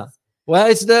face. Yeah. Well,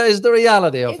 it's the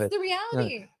reality of it. It's the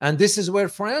reality. Yeah. And this is where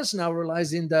France now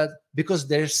realizing that because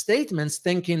their statements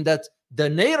thinking that the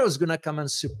NATO is going to come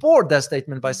and support that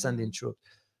statement by sending troops.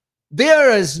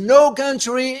 There is no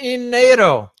country in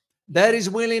NATO that is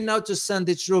willing now to send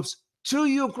its troops to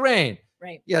Ukraine.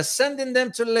 Right. Yeah, sending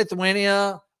them to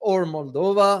Lithuania or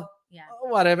Moldova, or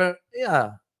whatever.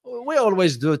 Yeah, we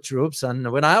always do troops.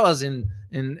 And when I was in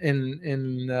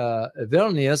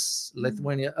Vilnius,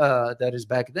 Lithuania, that is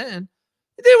back then,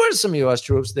 there were some U.S.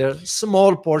 troops there,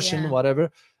 small portion, whatever.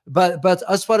 But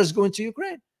as far as going to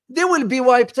Ukraine, they will be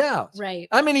wiped out. Right.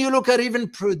 I mean, you look at even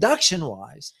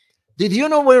production-wise. Did you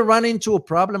know we're running into a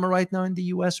problem right now in the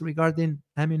U.S. regarding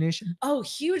ammunition? Oh,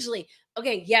 hugely.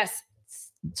 Okay, yes.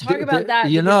 Talk about that.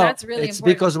 You know, that's really it's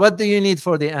important. because what do you need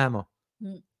for the ammo?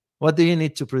 What do you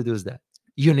need to produce that?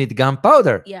 You need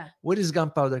gunpowder. Yeah. Where is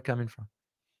gunpowder coming from?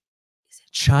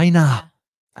 China.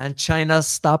 And China's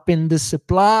stopping the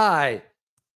supply.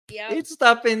 Yeah. It's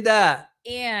stopping that.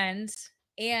 And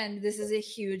this is a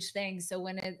huge thing. So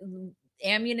when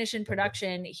ammunition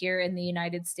production here in the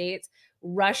United States,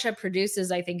 Russia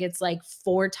produces, I think it's like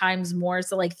 4 times more.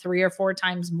 So like 3 or 4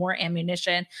 times more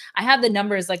ammunition. I had the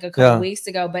numbers like a couple weeks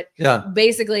ago, but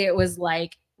basically it was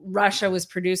like Russia was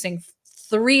producing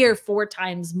 3 or 4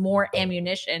 times more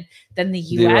ammunition than the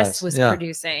US was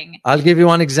producing. I'll give you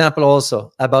one example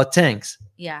also about tanks.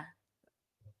 Yeah.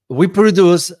 We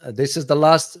produce, this is the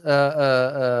last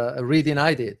reading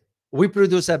I did. We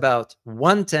produce about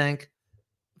 1 tank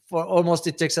for almost,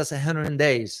 it takes us 100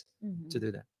 days to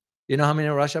do that. You know how many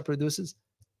Russia produces?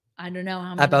 I don't know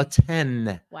how many. About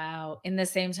 10. Wow. In the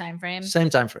same time frame? Same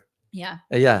time frame. Yeah.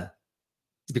 Yeah.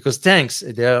 because tanks,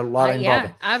 there are a lot involved.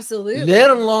 Yeah, absolutely. Let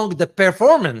alone the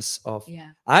performance of.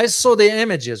 Yeah. I saw the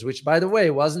images, which by the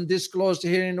way wasn't disclosed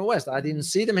here in the West. I didn't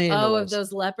see them here in the West. Of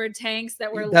those Leopard tanks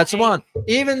that were. That's one.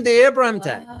 Even the Abraham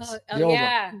tanks,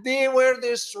 yeah, they were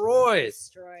destroyed.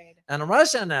 And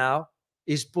Russia now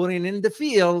is putting in the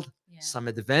field some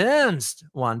advanced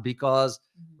one, because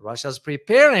Russia's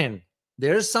preparing.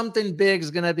 There's something big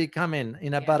is going to be coming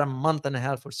in about a month and a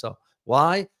half or so.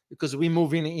 Why? Because we're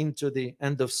moving into the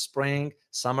end of spring,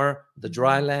 summer, the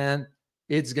dry land.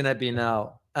 It's going to be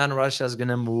now. And Russia's going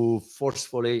to move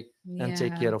forcefully and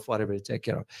take care of whatever it take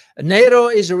care of. NATO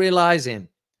is realizing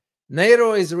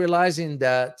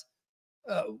that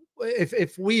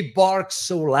if we bark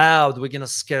so loud, we're going to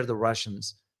scare the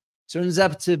Russians. Turns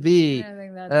out to be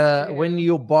when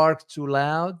you bark too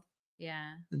loud,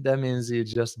 that means you're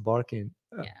just barking.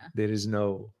 There is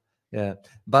no,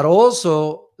 But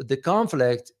also the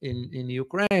conflict in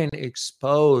Ukraine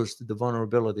exposed the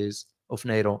vulnerabilities of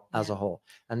NATO as a whole,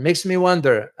 and makes me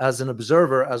wonder, as an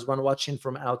observer, as one watching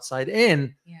from outside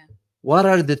in, what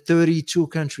are the 32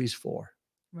 countries for?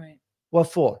 Right.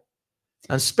 What for?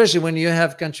 And especially when you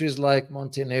have countries like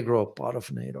Montenegro, part of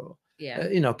NATO.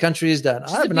 Countries that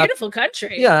it's a beautiful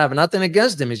country. I have nothing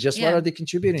against them. It's just what are they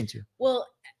contributing to? Well,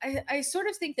 I sort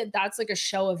of think that that's like a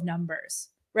show of numbers,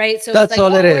 right? So that's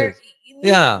all it is.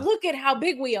 Look at how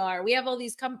big we are. We have all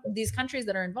these countries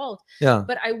that are involved.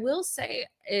 But I will say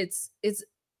it's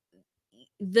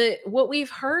what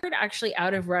we've heard actually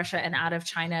out of Russia and out of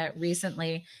China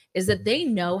recently is that they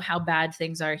know how bad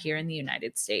things are here in the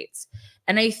United States.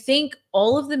 And I think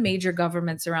all of the major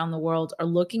governments around the world are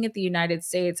looking at the United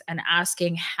States and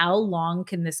asking, how long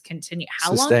can this continue?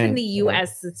 How long can the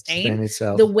U.S. sustain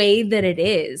the way that it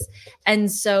is? And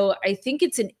so I think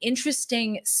it's an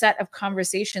interesting set of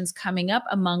conversations coming up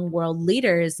among world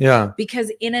leaders, because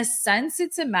in a sense,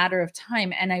 it's a matter of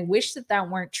time. And I wish that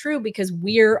weren't true, because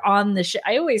we're on the ship.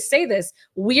 I always say this,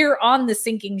 we're on the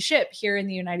sinking ship here in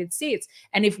the United States.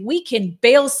 And if we can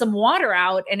bail some water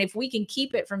out, and if we can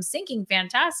keep it from sinking,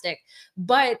 fantastic.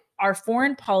 But our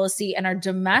foreign policy and our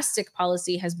domestic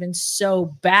policy has been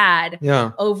so bad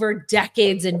over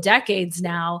decades and decades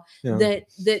now that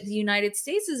the United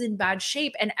States is in bad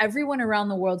shape, and everyone around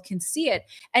the world can see it.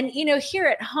 And, here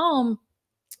at home,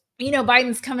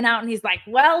 Biden's coming out and he's like,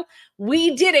 well,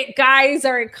 we did it, guys.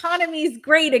 Our economy's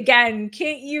great again.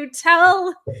 Can't you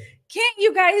tell? Can't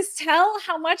you guys tell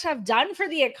how much I've done for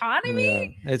the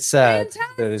economy? It's sad.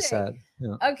 Very sad.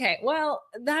 Okay, well,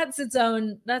 that's its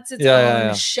own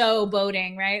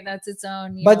showboating, right? That's its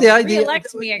own. But the idea,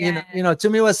 re-elect me again. To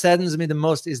me, what saddens me the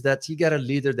most is that you got a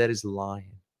leader that is lying.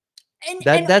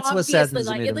 And that's what saddens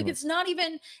me. Like, it's not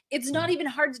even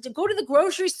hard to go to the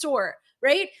grocery store,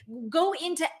 right? Go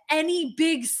into any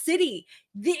big city.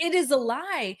 It is a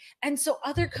lie. And so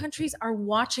other countries are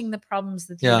watching the problems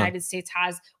that the United States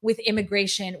has with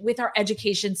immigration, with our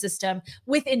education system,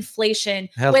 with inflation,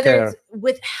 whether it's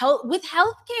with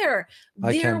healthcare.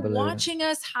 They're watching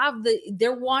us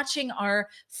they're watching our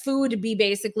food be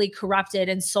basically corrupted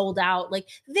and sold out. Like,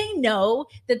 they know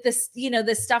that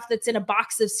the stuff that's in a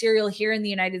box of cereal here in the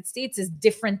United States is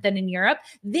different than in Europe.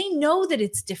 They know that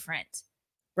it's different,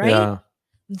 right? Yeah.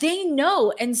 They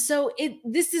know. And so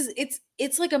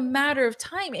it's like a matter of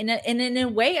time. And in a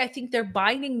way, I think they're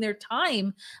biding their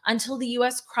time until the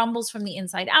US crumbles from the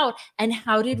inside out. And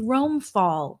how did Rome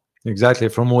fall? Exactly.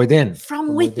 From within.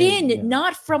 From within,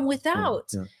 not from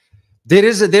without.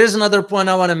 There's another point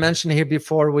I want to mention here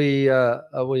before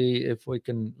if we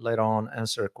can later on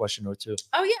answer a question or two.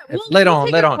 Oh yeah, later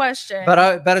on. Question.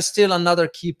 But still another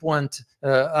key point,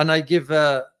 and I give.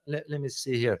 Let me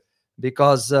see here.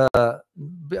 Because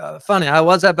funny, I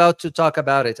was about to talk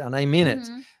about it, and I mean it.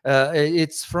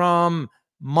 It's from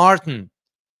Martin.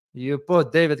 You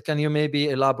put, David, can you maybe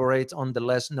elaborate on the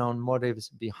less known motives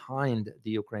behind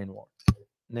the Ukraine war,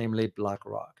 namely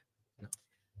BlackRock?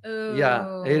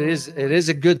 Yeah, it is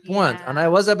a good point. And I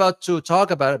was about to talk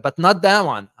about it, but not that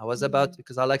one. I was about,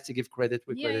 because I like to give credit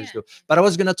where credit is due. But I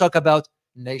was going to talk about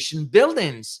nation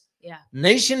buildings.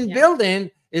 Nation building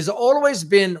has always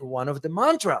been one of the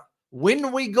mantra.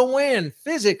 When we go in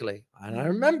physically, and I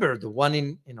remember the one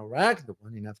in Iraq, the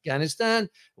one in Afghanistan,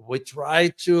 we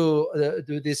tried to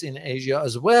do this in Asia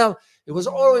as well. It was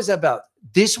always about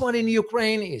this one in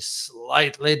Ukraine is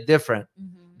slightly different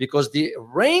because the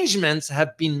arrangements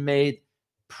have been made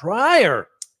prior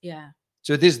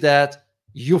to this, that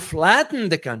you flatten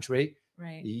the country,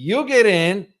 you get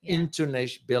into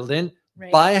nation building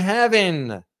by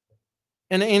having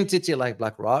an entity like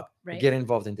BlackRock get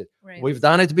involved in it. We've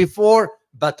done it before,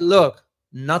 but look,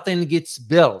 nothing gets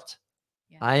built.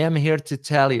 I am here to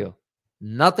tell you,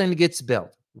 nothing gets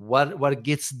built. what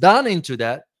gets done into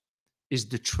that is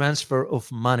the transfer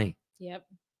of money. Yep.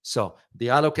 So the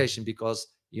allocation, because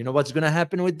you know what's going to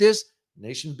happen with this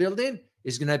nation building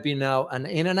is going to be now an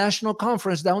international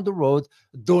conference down the road,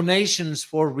 donations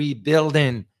for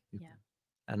rebuilding. Yeah.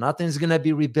 And nothing's going to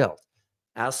be rebuilt.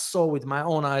 I saw with my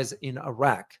own eyes in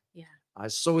Iraq. Yeah. I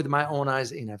saw with my own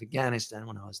eyes in Afghanistan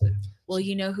when I was there. Well,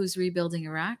 you know who's rebuilding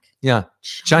Iraq? Yeah.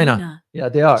 China. Yeah,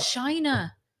 they are.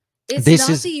 China. It's This not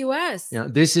is the US. Yeah,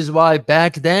 this is why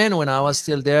back then, when I was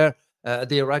still there,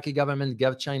 the Iraqi government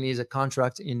gave Chinese a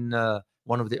contract in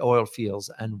one of the oil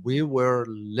fields, and we were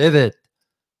livid.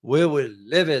 We were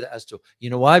livid as to, you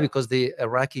know why? Because the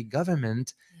Iraqi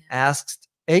government asked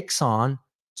Exxon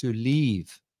to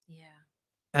leave. Yeah.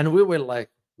 And we were like,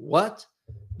 what?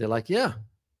 They're like, yeah.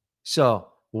 So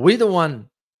we're the one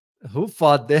who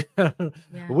fought there.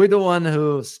 We're the one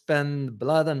who spent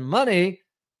blood and money.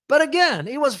 But again,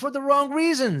 it was for the wrong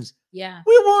reasons. Yeah.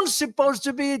 We weren't supposed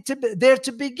to be there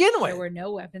to begin with. There were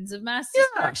no weapons of mass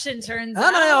destruction, turns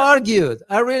out. And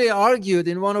I really argued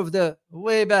in one of the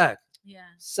way back. Yeah.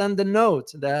 Send a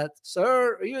note that,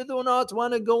 sir, you do not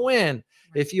want to go in. Right.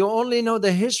 If you only know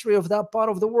the history of that part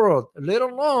of the world, let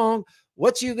alone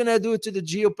what you're going to do to the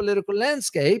geopolitical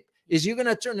landscape is you're going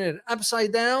to turn it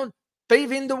upside down,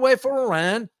 paving the way for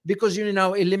Iran, because you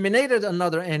now eliminated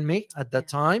another enemy at that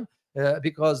time.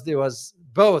 Because there was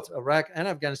both Iraq and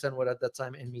Afghanistan were at that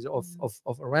time enemies of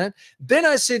Iran. Then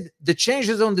I said the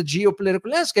changes on the geopolitical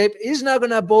landscape is not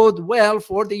going to bode well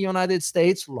for the United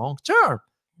States long term.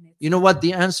 You know what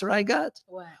the answer I got?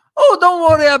 What? Oh,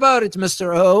 don't worry about it,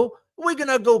 Mr. O. We're going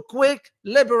to go quick,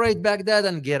 liberate Baghdad,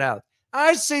 and get out.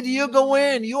 I said, you go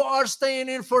in. You are staying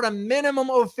in for a minimum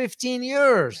of 15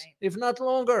 years, if not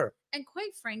longer. And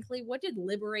quite frankly, what did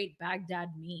liberate Baghdad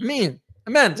mean?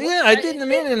 I didn't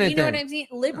mean anything. You know what I'm saying?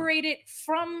 Liberate it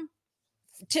from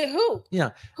to who? Yeah.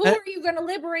 Who are you going to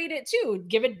liberate it to?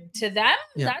 Give it to them?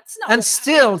 Yeah. That's not. And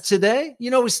still today,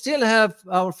 we still have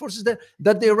our forces there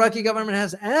that the Iraqi government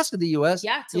has asked the U.S.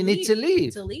 You need to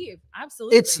leave. To leave.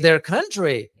 Absolutely. It's their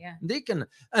country. Yeah. They can.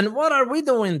 And what are we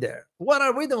doing there? What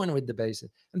are we doing with the bases?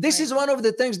 And this is one of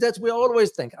the things that we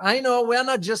always think. I know we're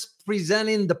not just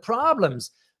presenting the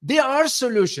problems. There are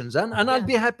solutions, and I'll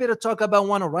be happy to talk about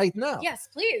one right now. Yes,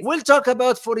 please. We'll talk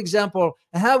about, for example,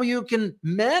 how you can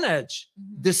manage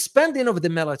the spending of the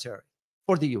military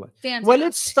for the U.S. Fantastic. Well,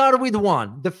 let's start with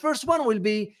one. The first one will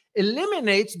be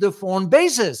eliminate the foreign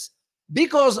bases,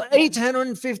 because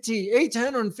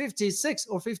 856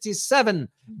 or 57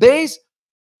 base,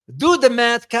 do the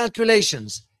math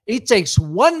calculations. It takes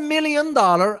 $1 million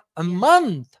a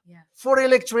month for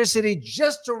electricity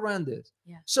just to run this.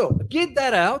 So get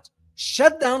that out,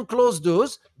 shut down, close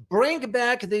doors, bring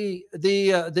back the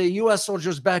U.S.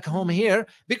 soldiers back home here,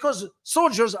 because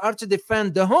soldiers are to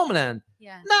defend the homeland,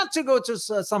 not to go to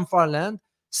some far land.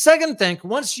 Second thing,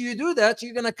 once you do that,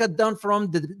 you're going to cut down from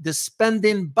the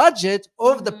spending budget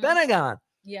of the Pentagon.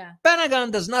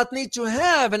 Pentagon does not need to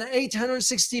have an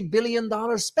 $860 billion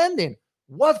spending.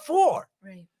 What for?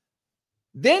 Right.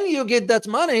 Then you get that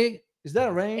money. Is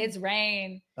that rain? It's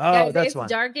rain. Oh, guys, that's it's why.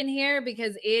 dark in here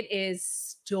because it is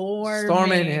storming.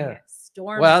 Storming here.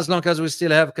 Storming. Well, as long as we still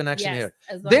have connection here.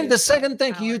 Then the second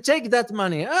thing, you take that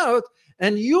money out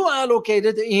and you allocate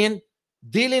it in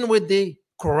dealing with the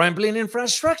crumbling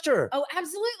infrastructure. Oh,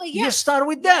 absolutely. You start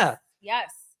with that.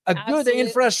 Yes. A good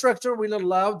infrastructure will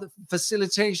allow the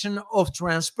facilitation of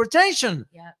transportation.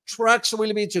 Trucks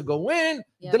will be to go in,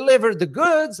 deliver the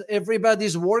goods,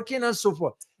 everybody's working and so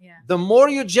forth. The more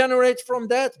you generate from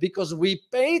that, because we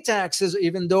pay taxes,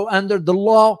 even though under the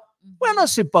law, we're not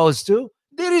supposed to.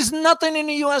 There is nothing in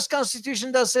the U.S.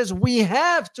 Constitution that says we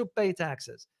have to pay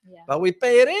taxes, but we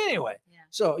pay it anyway.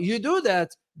 So you do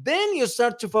that, then you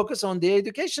start to focus on the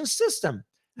education system.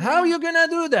 How are you going to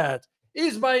do that?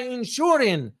 Is by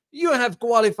ensuring you have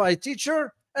qualified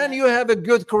teacher and you have a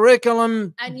good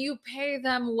curriculum. And you pay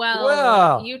them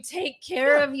well. You take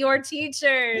care of your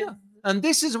teachers. And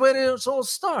this is where it all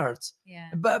starts.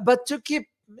 But to keep,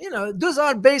 those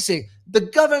are basic. The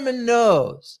government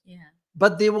knows.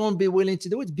 But they won't be willing to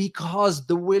do it because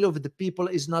the will of the people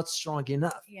is not strong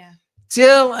enough.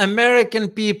 Till American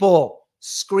people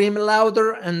scream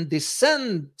louder and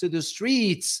descend to the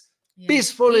streets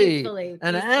peacefully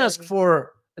and ask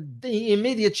for the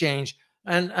immediate change.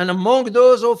 And among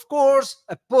those, of course,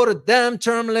 put a damn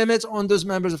term limit on those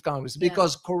members of Congress,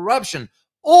 because corruption,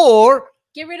 or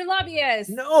get rid of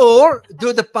lobbyists, or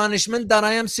do the punishment that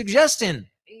I am suggesting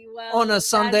on a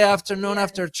Sunday afternoon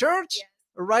after church,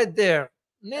 right there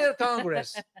near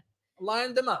Congress.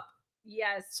 Line them up.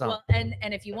 Yes. So. Well, and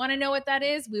if you want to know what that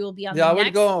is, we will be on Yeah, the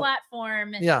next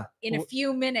platform in a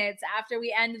few minutes after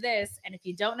we end this. And if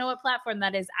you don't know what platform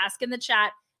that is, ask in the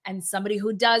chat. And somebody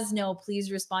who does know,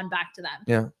 please respond back to them.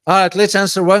 Yeah. All right. Let's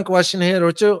answer one question here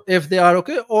or two if they are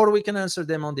okay, or we can answer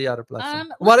them on the other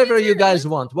platform. Whatever you guys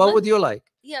want. What would you like?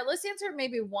 Yeah, let's answer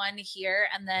maybe one here,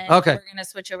 and then we're gonna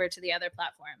switch over to the other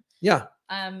platform. Yeah.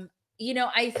 You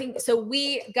know, I think so.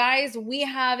 We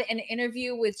have an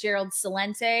interview with Gerald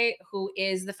Celente, who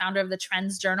is the founder of the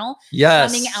Trends Journal,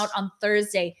 coming out on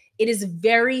Thursday. It is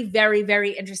very, very,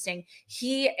 very interesting.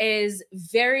 He's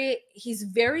very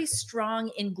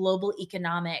strong in global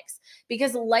economics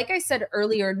because, like I said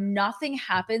earlier, nothing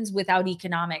happens without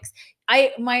economics.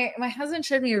 My husband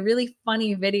showed me a really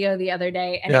funny video the other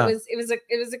day, and it was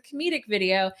a comedic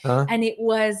video, and it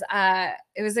was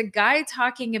a guy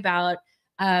talking about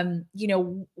you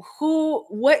know,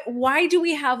 why do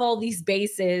we have all these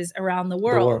bases around the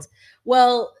world?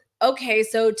 Well, okay,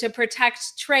 so to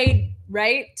protect trade,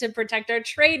 right? To protect our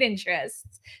trade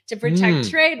interests, to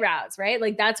protect trade routes, right?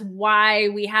 Like that's why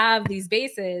we have these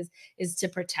bases, is to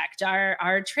protect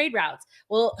our trade routes.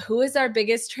 Well, who is our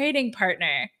biggest trading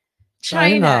partner?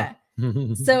 China.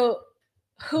 So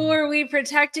who are we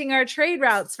protecting our trade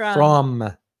routes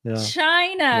from?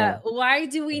 China. Why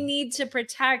do we need to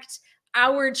protect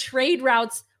our trade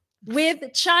routes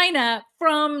with China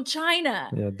from China?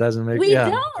 Yeah, it doesn't make we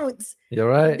don't. You're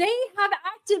right. They have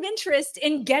active interest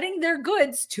in getting their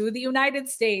goods to the United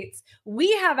States.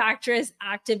 We have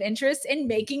active interest in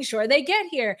making sure they get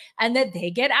here and that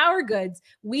they get our goods.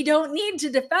 We don't need to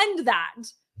defend that.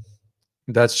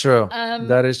 That's true.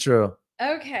 That is true.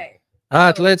 Okay. All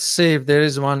right, let's see if there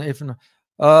is one. If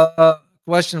not,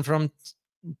 question from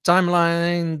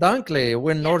Timeline Dunkley: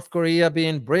 will North Korea be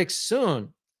in BRICS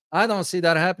soon? I don't see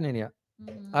that happening yet.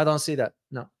 I don't see that.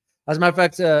 No. As a matter of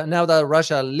fact, now that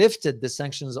Russia lifted the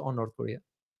sanctions on North Korea.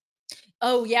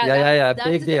 Oh yeah, that's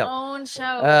big deal. Its own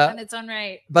show on its own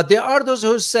right. But there are those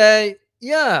who say,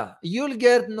 yeah, you'll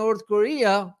get North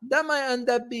Korea. That might end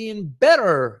up being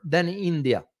better than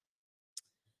India.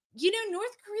 You know,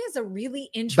 North Korea is a really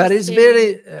interesting. But it's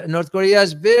very North Korea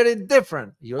is very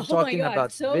different. You're talking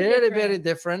about so very, very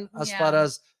different as far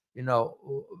as, you know,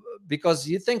 because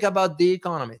you think about the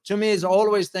economy. To me, is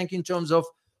always think in terms of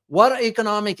what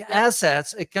economic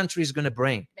assets a country is going to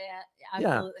bring.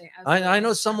 Absolutely. I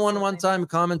know someone one time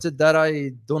commented that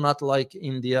I do not like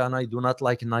India and I do not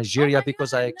like Nigeria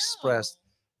because I expressed.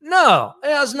 No,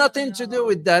 it has nothing to do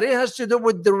with that. It has to do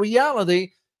with the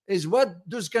reality is what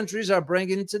those countries are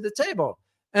bringing to the table.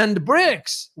 And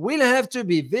BRICS will have to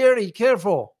be very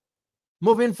careful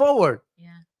moving forward.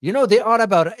 You know, there are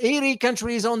about 80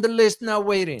 countries on the list now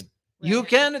waiting. You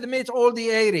can't admit all the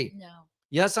 80. No.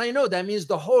 Yes, I know. That means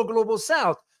the whole global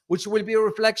South, which will be a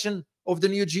reflection of the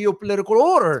new geopolitical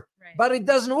order. But it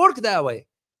doesn't work that way.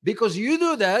 Because you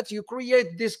do that, you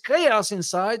create this chaos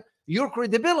inside, your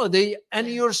credibility and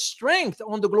your strength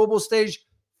on the global stage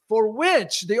for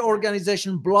which the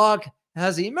organization bloc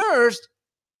has emerged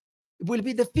will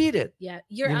be defeated. Yeah,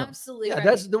 you're absolutely right.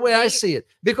 That's the way I see it.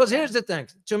 Because here's the thing.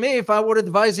 To me, if I were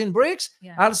advising BRICS,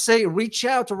 I'll say reach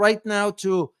out right now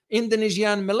to Indonesia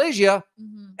and Malaysia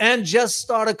and just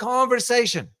start a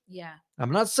conversation. Yeah.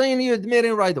 I'm not saying you admit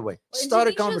it right away. Well, start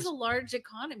a conversation. Indonesia's a large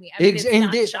economy. I mean, it's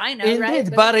indeed, not China, indeed,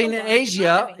 right? But in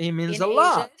Asia, economy. It means in a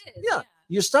lot. Yeah.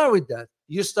 You start with that.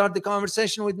 You start the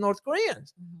conversation with North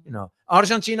Koreans. You know,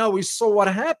 Argentina, we saw what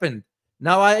happened.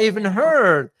 Now I even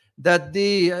heard that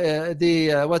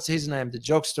the what's his name, the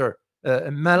jokester,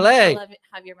 Malay,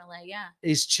 Javier Malay,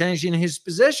 is changing his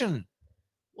position.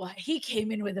 Well, he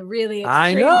came in with a really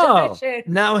I know. position.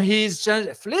 Now he's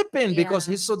flipping because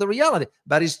he saw the reality,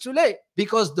 but it's too late.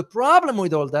 Because the problem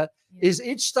with all that is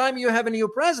each time you have a new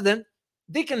president,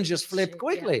 they can just flip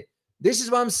quickly. This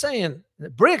is what I'm saying.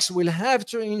 BRICS will have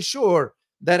to ensure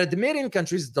that admitting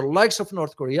countries, the likes of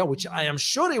North Korea, which I am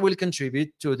sure it will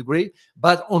contribute to a degree,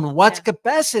 but on what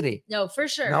capacity? No, for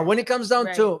sure. Now, when it comes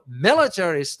down to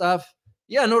military stuff,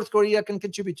 North Korea can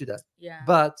contribute to that.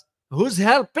 But who's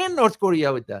helping North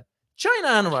Korea with that? China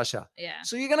and Russia.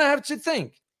 So you're going to have to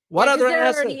think. What other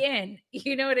assets? They're already in.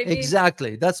 You know what I mean?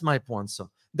 Exactly. That's my point. So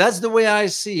that's the way I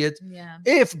see it.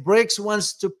 If BRICS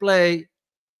wants to play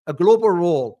a global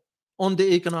role on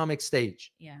the economic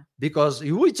stage, because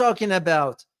we're talking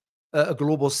about a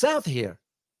global South here.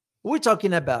 We're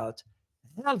talking about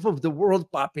half of the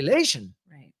world population.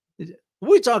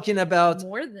 We're talking about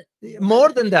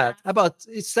more than that, about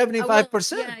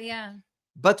 75%.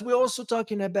 But we're also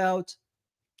talking about,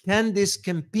 can this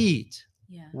compete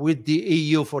with the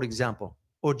EU, for example,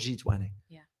 or G20?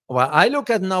 Well, I look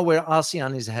at now where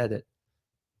ASEAN is headed.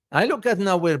 I look at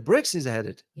now where BRICS is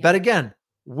headed. Yeah. But again,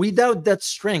 without that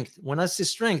strength, when I say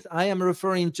strength, I am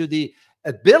referring to the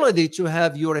ability to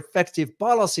have your effective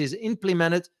policies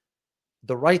implemented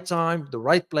the right time, the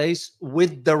right place,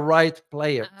 with the right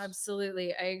players.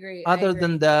 Absolutely. I agree. Other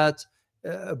than that,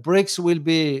 BRICS will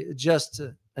be just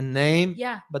a name.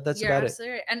 Yeah, but that's you're about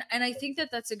absolutely right. And I think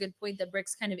that that's a good point, that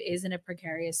BRICS kind of is in a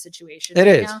precarious situation It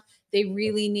right is. now. They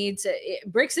really need to.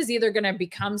 BRICS is either going to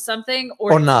become something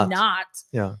or it's not. not.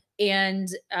 Yeah. And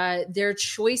their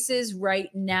choices right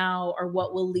now are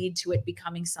what will lead to it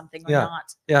becoming something or Yeah.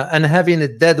 not. Yeah. And having a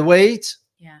dead weight,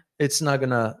 Yeah. it's not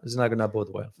gonna bode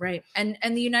well. Right. And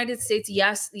the United States,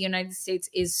 yes, the United States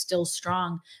is still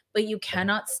strong, but you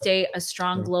cannot stay a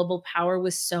strong Yeah. global power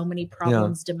with so many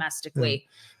problems domestically.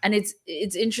 And it's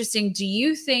interesting. Do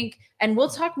you think, and we'll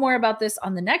talk more about this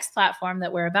on the next platform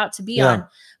that we're about to be on,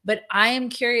 but I am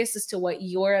curious as to what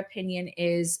your opinion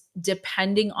is,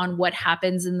 depending on what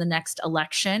happens in the next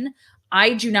election.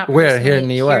 I do not personally, here in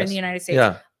the US. Here in the United States.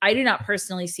 Yeah. I do not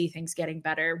personally see things getting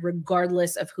better,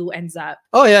 regardless of who ends up.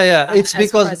 Oh yeah. It's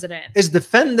because president. It's the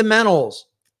fundamentals.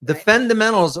 The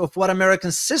fundamentals of what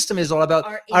American system is all about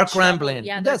are crumbling.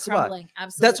 Yeah, that's crumbling. why.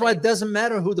 Absolutely. That's why it doesn't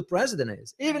matter who the president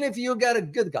is. Even if you got a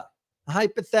good guy,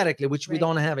 hypothetically, which we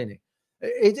don't have any,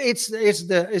 it's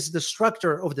the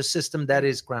structure of the system that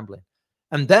is crumbling,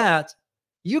 and that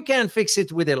you can't fix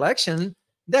it with election.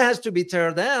 That has to be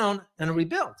teared down and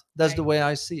rebuilt. That's the way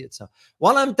I see it. So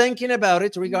while I'm thinking about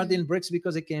it regarding BRICS,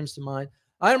 because it came to mind,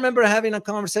 I remember having a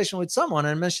conversation with someone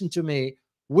and mentioned to me,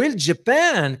 will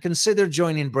Japan consider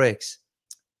joining BRICS?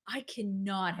 I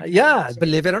cannot. Yeah,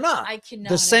 believe it or not. I cannot.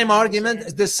 The same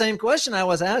argument, the same question I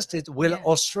was asked it, will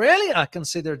Australia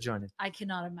consider joining? I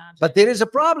cannot imagine. But there is a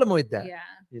problem with that. Yeah.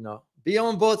 You know, be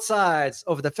on both sides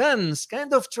of the fence,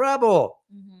 kind of trouble.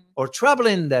 Or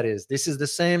troubling, that is. This is the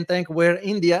same thing where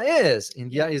India is.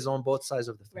 India is on both sides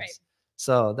of the fence. Right.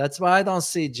 So that's why I don't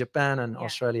see Japan and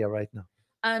Australia right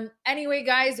now. Anyway,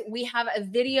 guys, we have a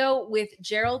video with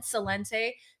Gerald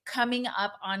Celente coming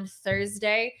up on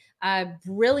Thursday.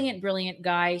 Brilliant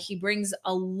guy. He brings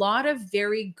a lot of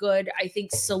very good, I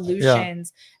think,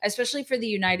 solutions, especially for the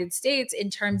United States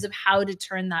in terms of how to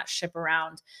turn that ship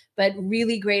around. But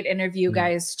really great interview,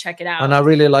 guys. Check it out. And I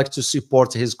really like to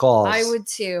support his cause. I would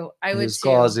too. His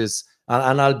cause is,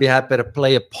 and I'll be happy to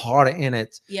play a part in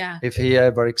it. Yeah. If he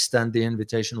ever extend the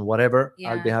invitation, whatever,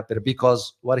 I'll be happy to,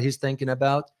 because what he's thinking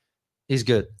about is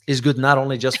good. Is good not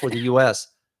only just for the U.S.,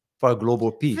 for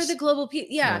global peace. For the global peace,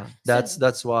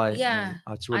 that's why. Yeah,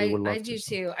 I truly would love I do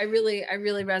too. I really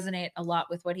resonate a lot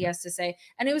with what he has to say,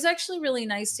 and it was actually really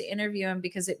nice to interview him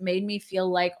because it made me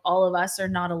feel like all of us are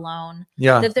not alone.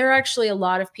 Yeah, that there are actually a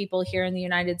lot of people here in the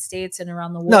United States and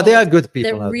around the world. No, they are good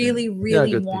people that really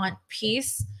want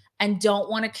peace and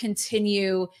don't want to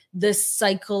continue the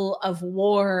cycle of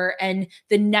war and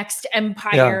the next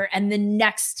empire and the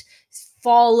next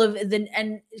fall of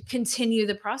and continue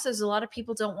the process. A lot of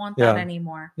people don't want that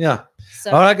anymore.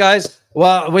 So, all right, guys,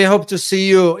 well, we hope to see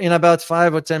you in about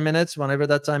 5 or 10 minutes, whenever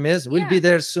that time is. We'll be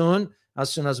there soon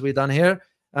as we're done here,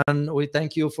 and we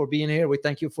thank you for being here. We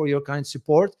thank you for your kind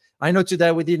support. I know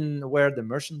today we didn't wear the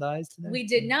merchandise today. We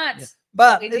did not,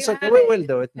 but it's okay. We will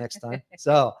do it next time.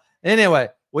 So anyway,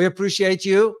 we appreciate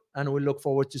you, and we look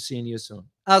forward to seeing you soon.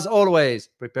 As always,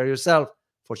 prepare yourself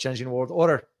for changing world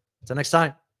order. Until next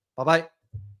time. Bye-bye.